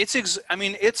complex. It's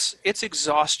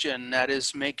exhaustion that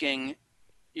is making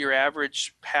your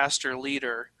average pastor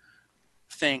leader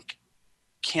think,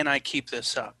 can I keep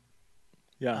this up?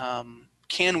 Yeah.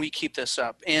 Can we keep this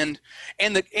up? And I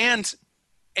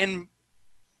mean,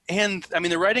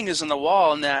 the writing is on the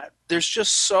wall in that there's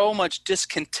just so much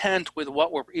discontent with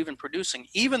what we're even producing.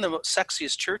 Even the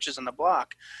sexiest churches on the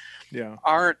block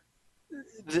aren't.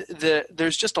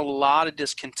 There's just a lot of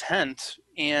discontent,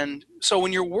 and so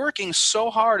when you're working so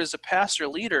hard as a pastor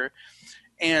leader,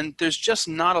 and there's just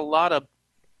not a lot of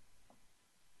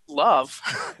love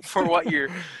for what you're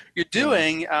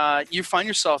doing, you find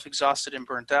yourself exhausted and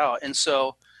burnt out. And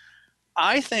so,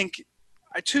 I think,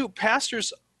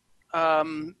 pastors.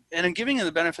 And I'm giving them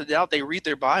the benefit of the doubt, they read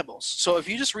their Bibles. So if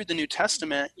you just read the New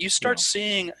Testament, you start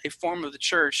seeing a form of the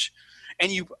church, and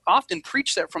you often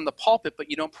preach that from the pulpit, but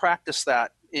you don't practice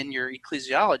that in your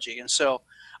ecclesiology. And so,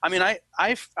 I mean,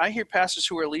 I hear pastors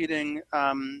who are leading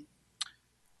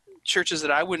churches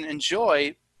that I wouldn't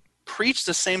enjoy preach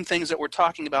the same things that we're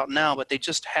talking about now, but they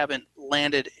just haven't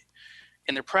landed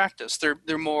in their practice. They're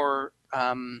more,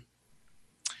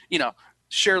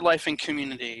 share life and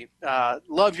community,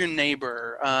 love your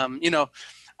neighbor,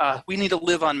 we need to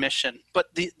live on mission.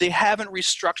 But they haven't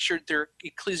restructured their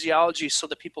ecclesiology so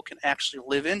that people can actually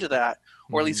live into that,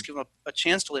 or at least give them a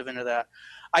chance to live into that.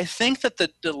 I think that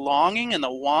the longing and the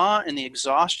want and the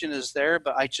exhaustion is there,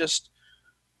 but we're just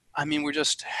we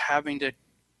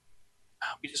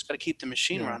just got to keep the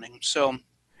machine running. So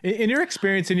in your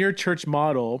experience, in your church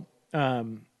model, have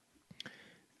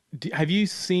you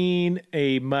seen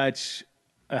a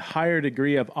higher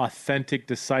degree of authentic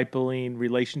discipling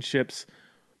relationships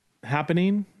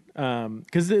happening?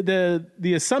 Because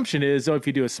the assumption is, if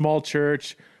you do a small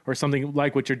church or something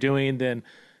like what you're doing, then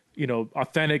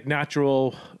authentic,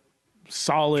 natural,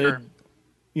 solid,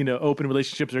 open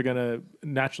relationships are going to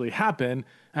naturally happen.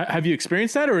 Have you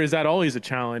experienced that, or is that always a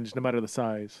challenge, no matter the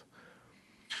size?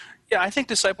 Yeah, I think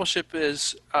discipleship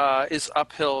is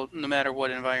uphill no matter what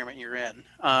environment you're in.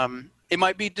 It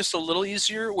might be just a little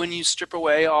easier when you strip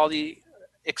away all the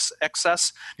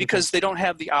excess, because they don't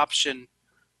have the option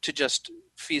to just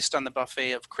feast on the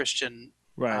buffet of Christian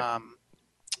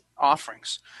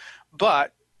offerings.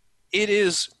 But it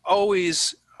is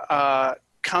always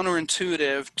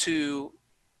counterintuitive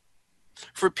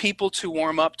for people to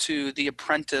warm up to the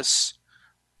apprentice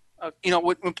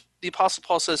when the Apostle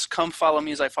Paul says, "Come, follow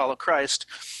me as I follow Christ,"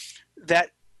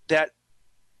 that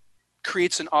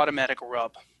creates an automatic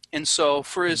rub. And so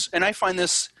and I find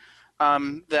this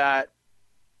that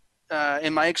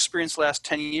in my experience, the last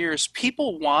 10 years,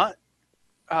 people want.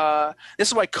 This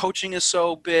is why coaching is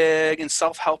so big and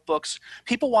self-help books.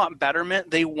 People want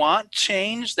betterment. They want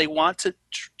change. They want to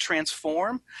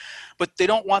transform, but they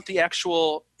don't want the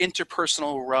actual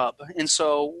interpersonal rub. And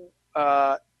so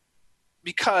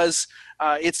because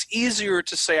it's easier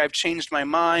to say I've changed my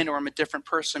mind or I'm a different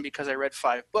person because I read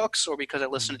 5 books or because I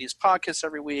listen to these podcasts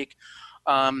every week,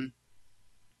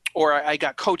 or I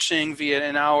got coaching via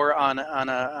an hour on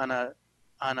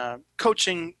a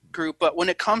coaching group. But when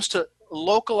it comes to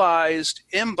localized,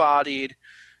 embodied,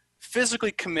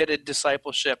 physically committed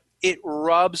discipleship, it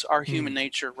rubs our human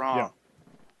nature wrong.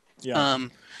 Yeah.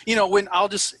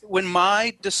 When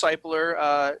my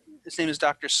discipler, his name is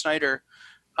Dr. Snyder,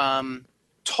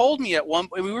 told me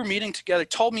we were meeting together,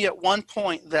 told me at one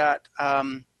point that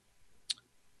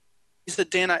he said,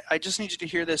 "Dan, I just need you to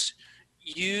hear this.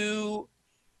 You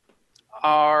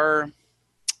are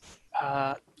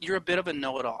you're a bit of a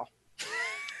know-it-all."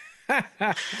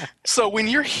 So when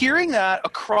you're hearing that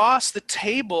across the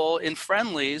table in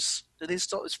Friendly's,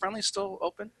 is Friendly's still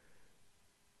open?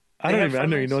 I don't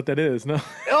even know what that is. No.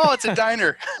 Oh, it's a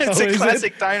diner. It's a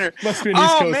classic diner. Must be an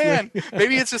East Coast man, thing.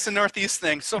 maybe it's just a Northeast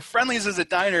thing. So Friendly's is a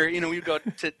diner. We go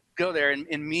there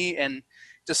and me and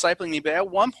discipling me. But at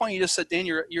one point, you just said, "Dan,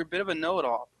 you're a bit of a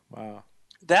know-it-all." Wow.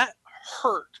 That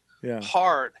hurt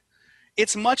hard.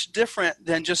 It's much different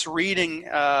than just reading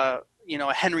a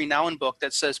Henry Nouwen book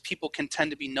that says people can tend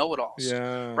to be know-it-alls.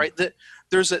 Yeah. Right. There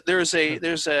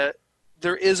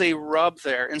is a rub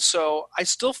there, and so I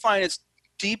still find it's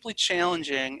deeply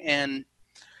challenging and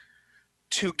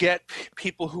to get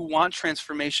people who want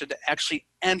transformation to actually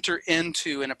enter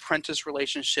into an apprentice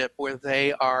relationship where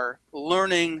they are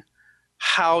learning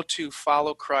how to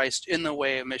follow Christ in the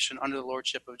way of mission under the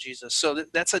lordship of Jesus. So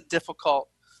that's a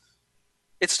difficult.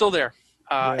 It's still there.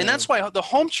 And that's why the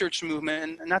home church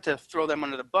movement, and not to throw them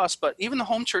under the bus, but even the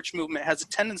home church movement has a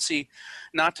tendency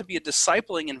not to be a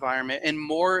discipling environment and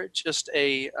more just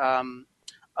a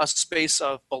space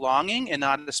of belonging and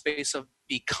not a space of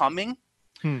becoming.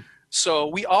 So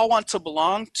we all want to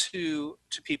belong to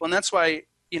people. And that's why,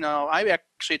 I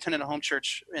actually attended a home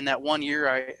church in that 1 year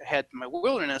I had my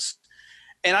wilderness,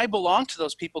 and I belonged to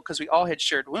those people because we all had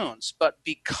shared wounds. But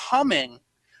becoming,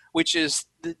 which is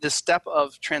the step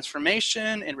of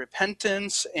transformation and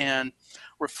repentance and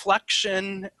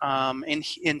reflection,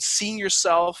 and seeing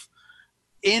yourself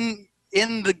in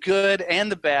the good and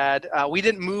the bad, we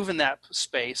didn't move in that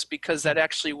space because that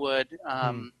actually would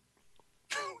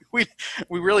we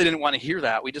really didn't want to hear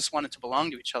that. We just wanted to belong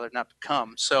to each other, not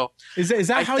become. So is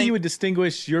that how you would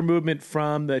distinguish your movement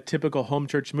from the typical home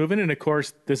church movement? And of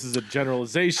course, this is a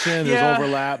generalization. There's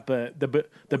overlap, but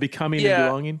the becoming and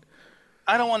belonging.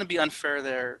 I don't want to be unfair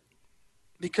there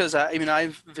because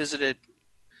I've visited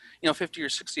 50 or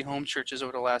 60 home churches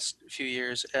over the last few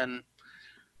years, and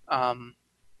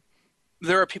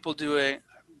there are people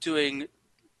taking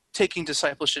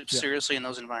discipleship seriously in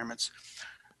those environments.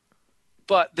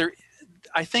 But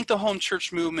I think the home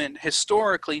church movement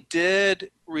historically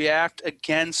did react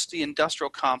against the industrial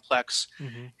complex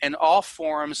and all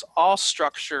forms, all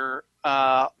structure,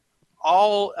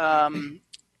 all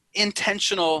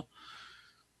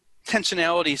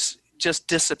intentionalities just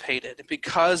dissipated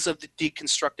because of the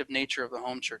deconstructive nature of the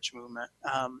home church movement.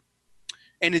 And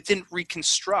it didn't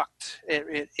reconstruct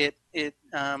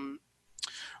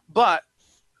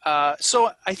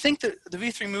so I think that the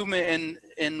V3 movement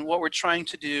and what we're trying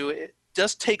to do, it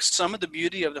does take some of the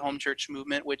beauty of the home church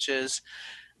movement, which is,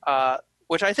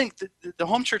 which I think the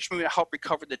home church movement helped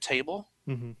recover the table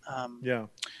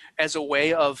as a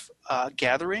way of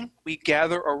gathering. We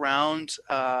gather around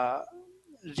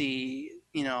the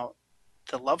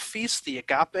love feast, the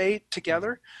agape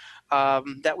together.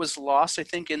 That was lost, I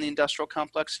think, in the industrial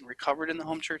complex and recovered in the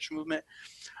home church movement.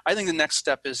 I think the next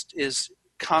step is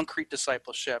concrete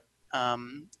discipleship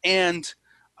and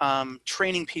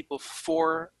training people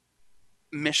for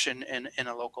mission in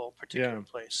a local particular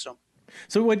place.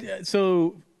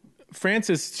 So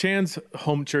Francis Chan's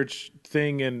home church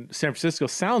thing in San Francisco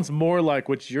sounds more like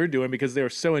what you're doing because they were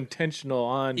so intentional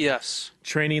on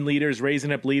training leaders,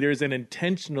 raising up leaders, and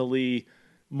intentionally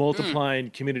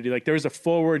multiplying community. Like there's a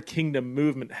forward kingdom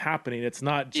movement happening. It's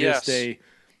not just a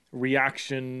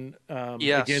reaction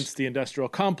against the industrial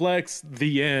complex.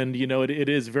 The end, it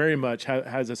is very much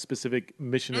has a specific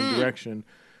mission and direction.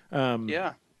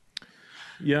 I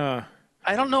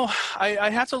don't know. I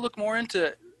have to look more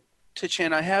into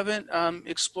Tichan, I haven't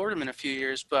explored them in a few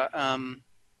years, but I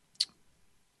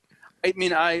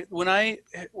mean,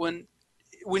 when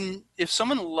if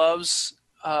someone loves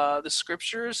the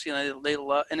scriptures, you know, they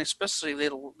love, and especially they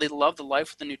love the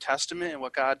life of the New Testament and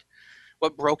what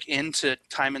broke into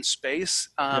time and space.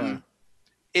 Yeah.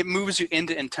 It moves you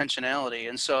into intentionality,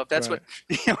 and so if that's Right.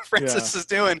 what Francis is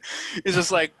doing, is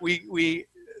just like we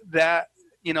that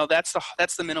that's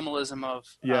the minimalism of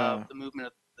the movement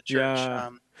of the church. Yeah.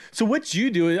 So what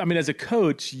you do, I mean, as a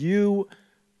coach, you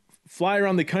fly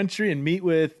around the country and meet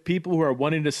with people who are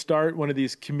wanting to start one of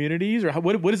these communities, or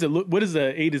what does it look? What does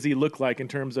the A to Z look like in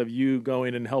terms of you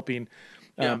going and helping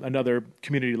another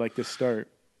community like this start?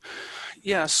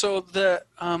 Yeah. So the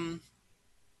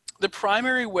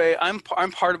primary way, I'm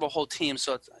part of a whole team,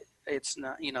 so it's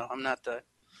not, I'm not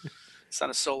it's not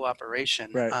a solo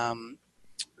operation. Right.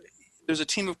 There's a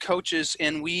team of coaches,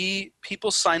 and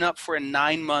people sign up for a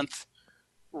 9-month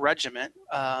regiment.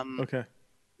 Okay.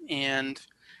 And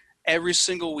every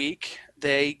single week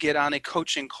they get on a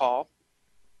coaching call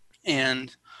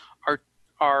and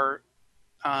are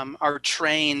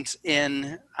trained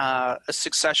in a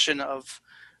succession of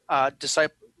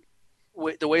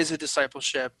the ways of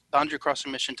discipleship, boundary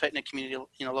crossing mission, tight-knit community,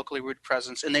 locally rooted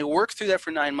presence. And they work through that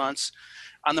for 9 months.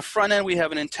 On the front end, we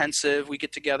have an intensive. We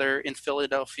get together in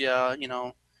Philadelphia,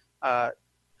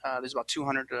 there's about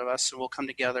 200 of us, and we'll come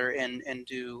together and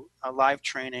do a live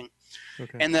training.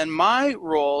 Okay. And then my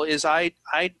role is I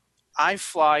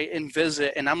fly and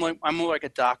visit, and I'm more like a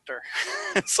doctor.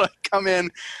 So I come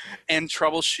in and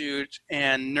troubleshoot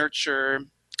and nurture,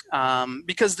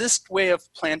 because this way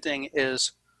of planting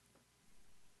is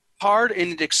hard,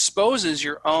 and it exposes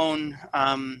your own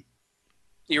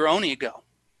ego,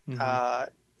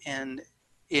 and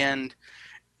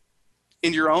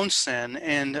in your own sin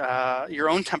and your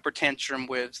own temper tantrum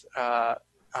with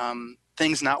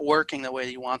things not working the way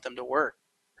you want them to work.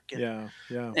 Yeah.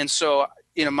 And so,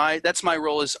 that's my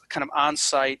role, is kind of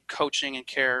on-site coaching and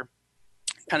care,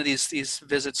 kind of these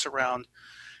visits around.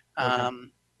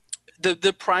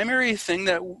 The primary thing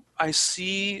that I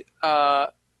see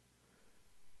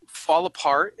fall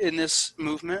apart in this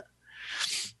movement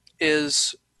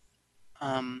is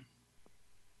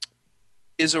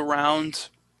around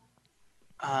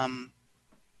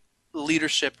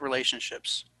leadership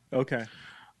relationships. Okay.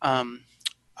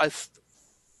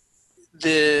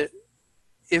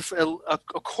 If a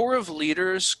core of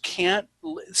leaders can't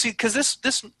see, because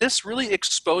this really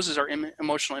exposes our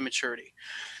emotional immaturity,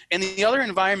 and the other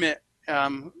environment,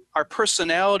 our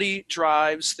personality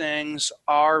drives things,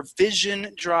 our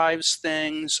vision drives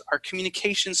things, our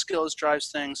communication skills drives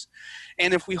things,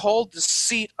 and if we hold the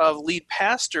seat of lead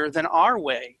pastor, then our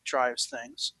way drives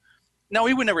things. Now,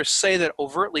 we would never say that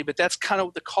overtly, but that's kind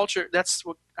of the culture. That's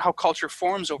how culture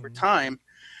forms over time.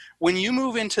 When you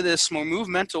move into this more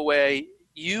movemental way,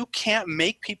 you can't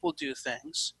make people do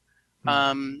things.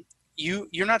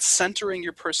 You're not centering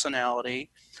your personality.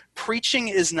 Preaching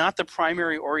is not the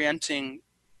primary orienting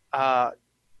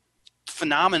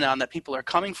phenomenon that people are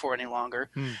coming for any longer.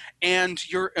 And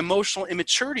your emotional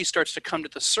immaturity starts to come to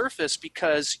the surface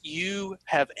because you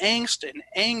have angst and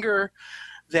anger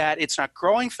that it's not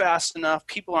growing fast enough.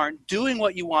 People aren't doing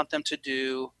what you want them to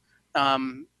do.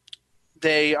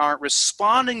 They aren't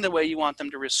responding the way you want them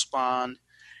to respond.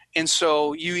 And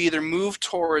so you either move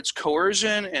towards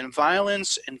coercion and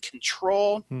violence and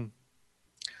control.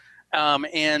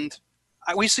 And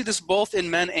we see this both in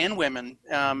men and women,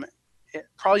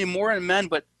 probably more in men,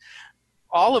 but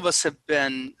all of us have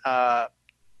been,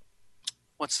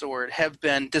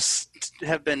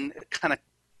 have been kind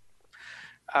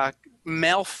of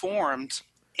malformed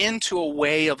into a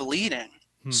way of leading.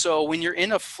 So when you're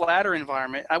in a flatter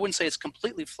environment, I wouldn't say it's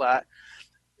completely flat.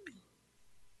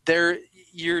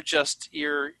 Your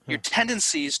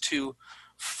tendencies to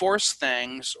force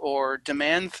things or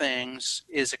demand things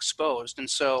is exposed, and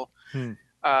so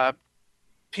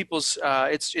people's So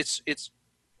I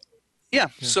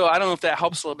don't know if that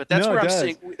helps a little bit. That's where I'm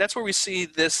seeing. That's where we see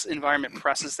this environment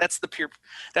presses. That's the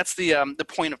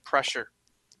point of pressure.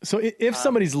 So if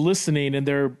somebody's listening and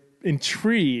they're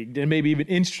intrigued and maybe even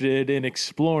interested in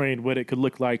exploring what it could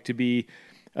look like to be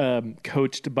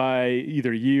coached by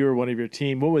either you or one of your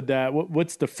team,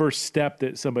 what's the first step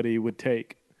that somebody would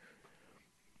take?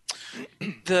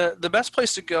 The best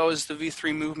place to go is the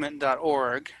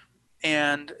v3movement.org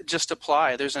and just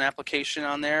apply. There's an application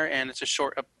on there, and it's a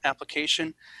short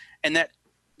application, and that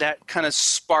kind of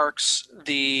sparks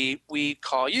we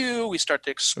call you, we start to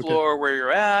explore where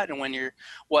you're at and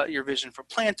what your vision for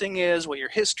planting is, what your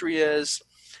history is,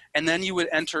 and then you would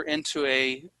enter into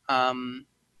a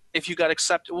if you got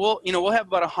accepted, we'll have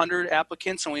about 100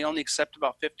 applicants, and we only accept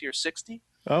about 50 or 60.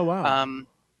 Oh, wow.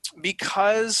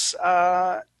 Because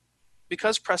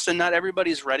Preston, not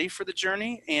everybody's ready for the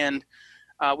journey, and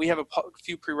we have a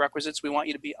few prerequisites. We want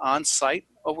you to be on site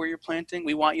of where you're planting.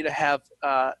 We want you to have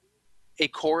a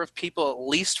core of people, at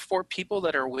least 4 people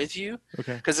that are with you,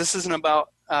 because this isn't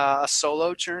about a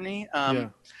solo journey.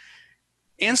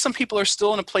 And some people are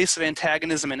still in a place of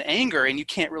antagonism and anger, and you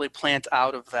can't really plant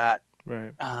out of that.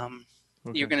 Right.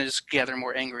 You're going to just gather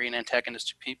more angry and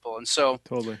antagonistic people. And so,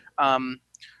 totally.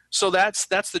 So that's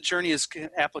the journey, is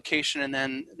application, and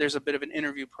then there's a bit of an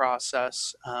interview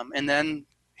process, and then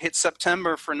hit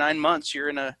September for 9 months. You're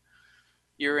in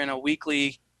a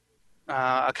weekly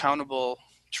accountable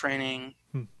training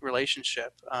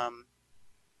relationship.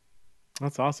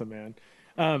 That's awesome, man.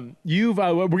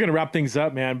 We're going to wrap things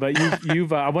up, man, but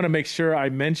you've I want to make sure I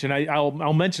mention,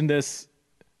 I'll mention this.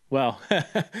 Well,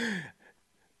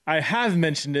 I have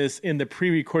mentioned this in the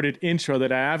pre-recorded intro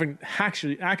that I haven't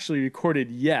actually recorded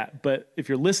yet, but if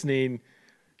you're listening,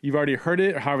 you've already heard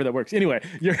it, or however that works. Anyway,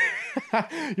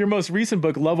 your most recent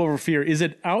book, Love Over Fear, is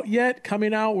it out yet?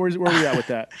 Coming out? Where are we at with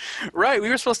that? Right, we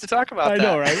were supposed to talk about that. I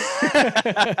know, right?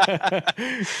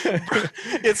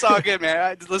 It's all good,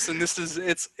 man. Listen,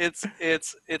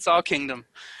 it's all kingdom.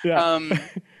 Yeah.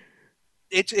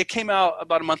 It came out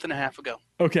about a month and a half ago.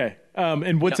 Okay.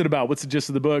 And what's it about? What's the gist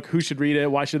of the book? Who should read it?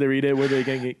 Why should they read it? What are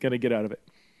they going to get out of it?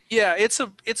 Yeah, it's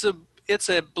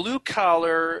a blue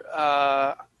collar.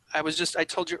 I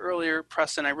told you earlier,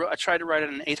 Preston. I tried to write at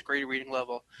an 8th grade reading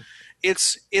level.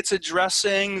 It's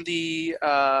addressing the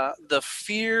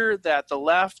fear that the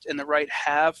left and the right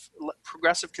have,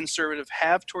 progressive conservative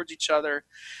have towards each other,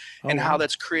 and how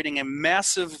that's creating a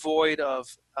massive void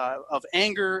of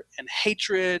anger and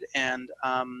hatred and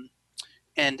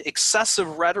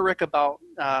excessive rhetoric about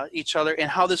each other, and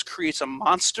how this creates a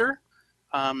monster.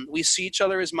 We see each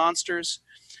other as monsters,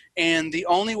 and the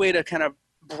only way to kind of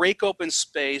break open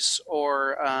space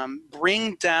or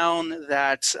bring down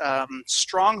that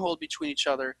stronghold between each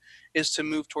other is to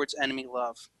move towards enemy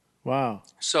love. Wow.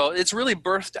 So it's really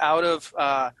birthed out of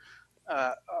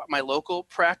my local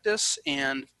practice,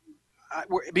 and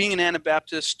being an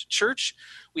Anabaptist church,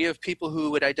 we have people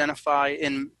who would identify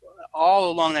in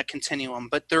all along that continuum.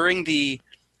 But during the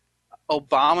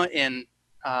Obama and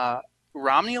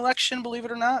Romney election, believe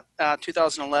it or not,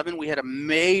 2011, we had a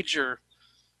major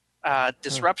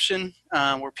disruption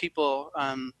where people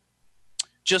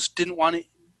just didn't want to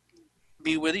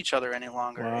be with each other any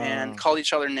longer, and called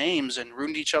each other names and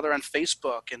ruined each other on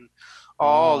Facebook and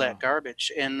all that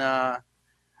garbage. And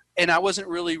I wasn't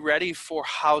really ready for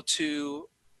how to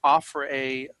offer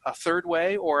a third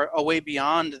way, or a way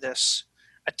beyond this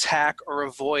attack or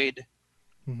avoid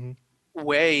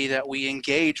way that we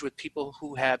engage with people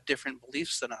who have different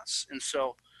beliefs than us. And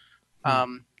so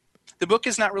the book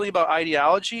is not really about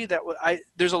ideology.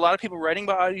 There's a lot of people writing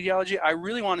about ideology. I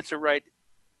really wanted to write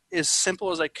as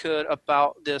simple as I could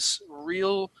about this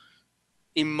real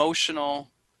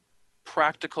emotional,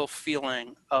 practical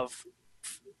feeling of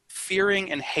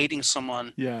fearing and hating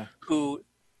someone who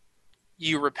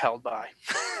you're repelled by.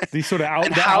 These sort of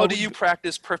and how do you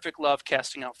practice perfect love,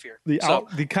 casting out fear?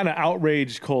 The kind of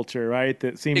outrage culture, right?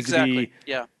 That seems to be.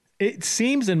 Yeah. It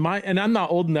seems and I'm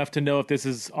not old enough to know if this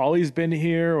has always been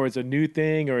here, or it's a new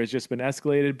thing, or it's just been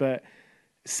escalated, but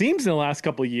it seems in the last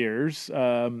couple of years,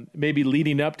 maybe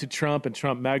leading up to Trump and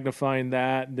Trump magnifying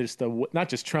that, and there's not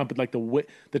just Trump, but like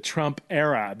the Trump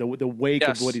era, the wake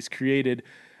of what he's created.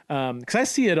 Because I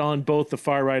see it on both the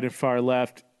far right and far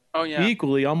left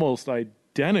equally, almost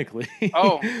identically.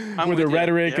 Where the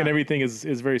rhetoric and everything is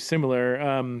very similar.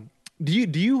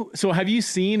 So have you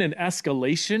seen an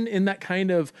escalation in that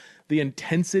kind of the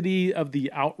intensity of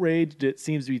the outrage that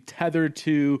seems to be tethered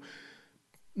to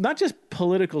not just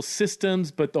political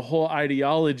systems, but the whole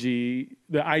the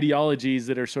ideologies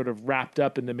that are sort of wrapped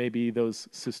up into maybe those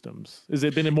systems? Has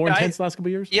it been more intense the last couple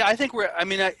of years? Yeah, I think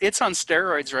it's on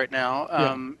steroids right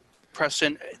now,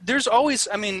 Preston. There's always,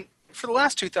 for the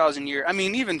last 2,000 years,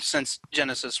 even since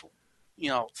Genesis,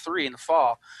 3 in the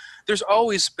fall, there's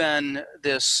always been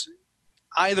this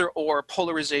either or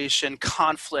polarization,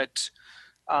 conflict,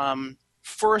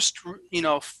 first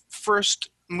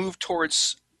move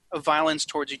towards violence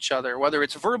towards each other, whether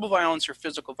it's verbal violence or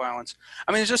physical violence.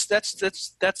 It's just that's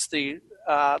the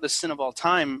sin of all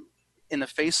time in the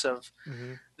face of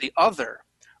the other.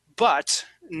 But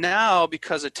now,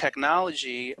 because of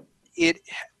technology, it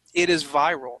is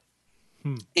viral,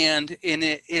 and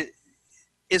it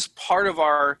is part of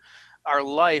our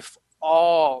life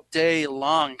all day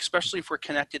long, especially if we're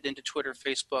connected into Twitter,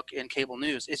 Facebook, and cable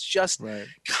news. It's just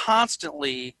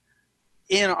constantly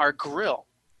in our grill.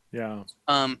 Yeah.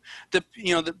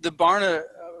 The Barna,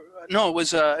 no,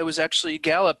 it was actually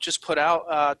Gallup just put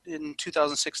out in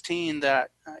 2016 that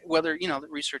whether the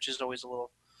research is always a little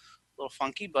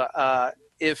funky, but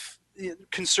if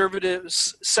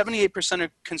conservatives, 78%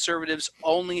 of conservatives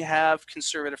only have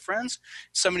conservative friends,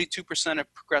 72%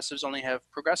 of progressives only have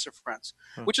progressive friends,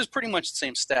 which is pretty much the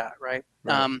same stat, right?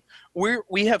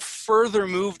 We have further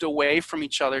moved away from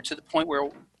each other to the point where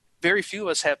very few of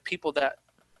us have people that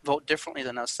vote differently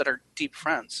than us that are deep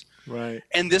friends. Right.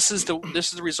 And this is the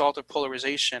result of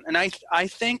polarization. And I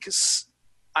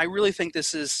really think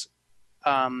this is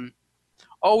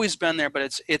always been there,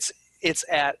 but it's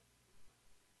at,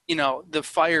 the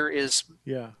fire is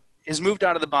moved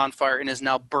out of the bonfire and is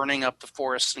now burning up the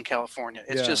forests in California.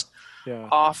 It's just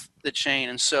off the chain.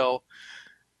 And so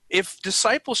if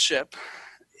discipleship,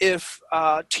 if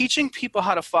teaching people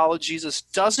how to follow Jesus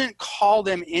doesn't call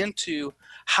them into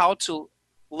how to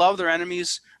love their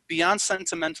enemies beyond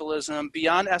sentimentalism,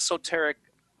 beyond esoteric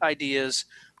ideas,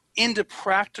 into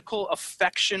practical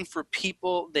affection for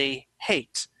people they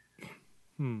hate,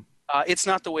 it's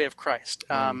not the way of Christ.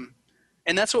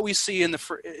 And that's what we see in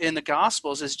the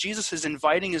Gospels, is Jesus is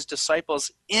inviting his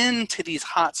disciples into these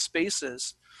hot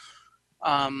spaces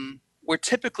where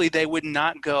typically they would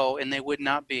not go and they would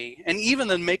not be. And even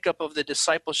the makeup of the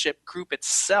discipleship group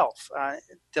itself,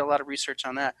 did a lot of research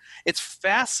on that. It's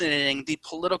fascinating, the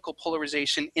political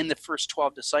polarization in the first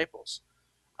 12 disciples.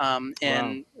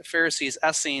 And Pharisees,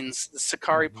 Essenes, the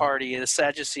Sicarii party, the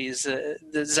Sadducees,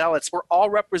 the Zealots were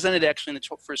all represented actually in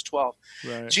the first 12.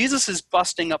 Right. Jesus is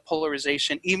busting up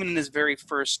polarization even in his very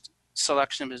first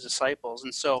selection of his disciples.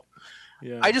 And so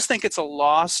I just think it's a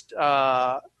lost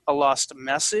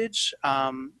message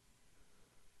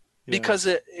because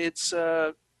it's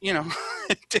no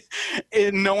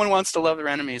one wants to love their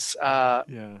enemies.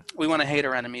 We want to hate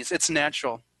our enemies. It's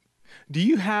natural. Do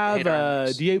you have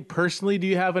a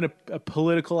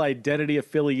political identity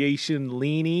affiliation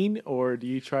leaning, or do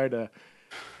you try to?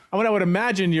 I would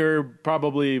imagine you're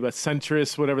probably a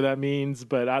centrist, whatever that means,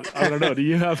 but I don't know. Do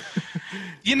you have?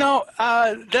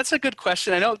 That's a good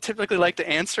question. I don't typically like to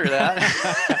answer that.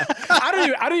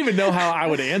 I don't even know how I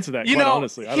would answer that. Quite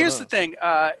honestly, here's the thing.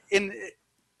 I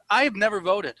have never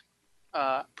voted,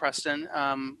 Preston,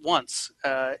 once.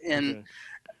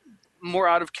 More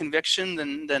out of conviction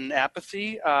than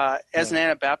apathy. As an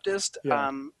Anabaptist,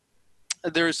 I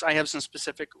have some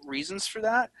specific reasons for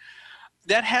that.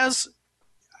 That has,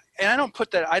 and I don't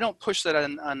push that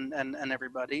on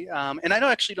everybody. And I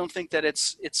don't think that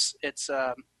it's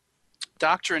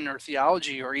doctrine or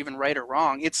theology or even right or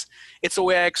wrong. It's a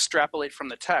way I extrapolate from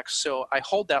the text. So I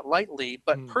hold that lightly.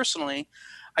 But personally,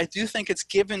 I do think it's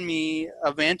given me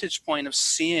a vantage point of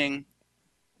seeing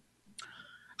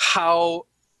how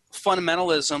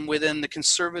fundamentalism within the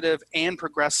conservative and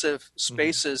progressive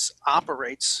spaces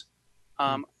operates.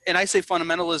 And I say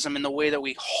fundamentalism in the way that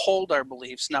we hold our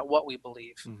beliefs, not what we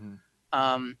believe.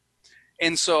 And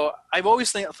so I've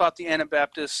always thought the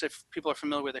Anabaptists, if people are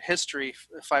familiar with their history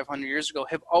 500 years ago,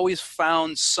 have always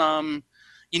found some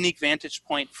unique vantage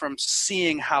point from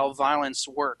seeing how violence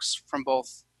works from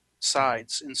both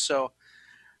sides. And so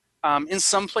in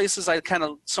some places,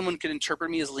 someone could interpret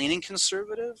me as leaning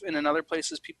conservative, and in other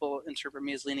places, people interpret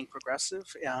me as leaning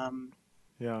progressive.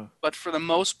 But for the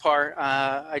most part,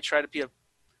 I try to be a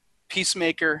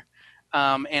peacemaker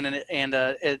and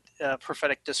a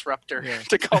prophetic disruptor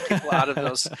to call people out of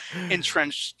those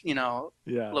entrenched,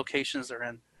 locations they're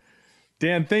in.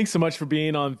 Dan, thanks so much for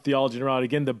being on Theology in a Rod.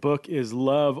 Again, the book is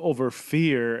Love Over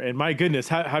Fear. And my goodness,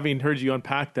 having heard you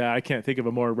unpack that, I can't think of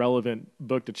a more relevant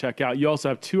book to check out. You also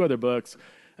have two other books,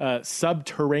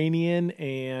 Subterranean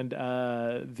and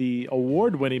the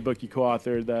award-winning book you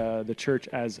co-authored, The Church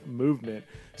as Movement.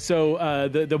 So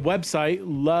the website,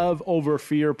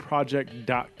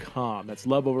 loveoverfearproject.com. That's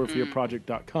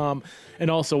loveoverfearproject.com. And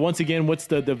also, once again, what's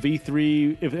the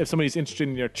V3, if somebody's interested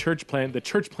in your the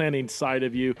church planning side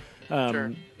of you,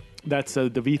 sure. That's the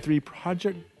V3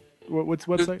 Project. What's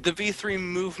the website? The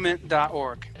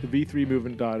V3movement.org. The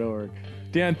V3movement.org.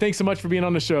 Dan, thanks so much for being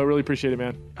on the show. I really appreciate it,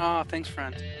 man. Thanks,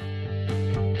 friend.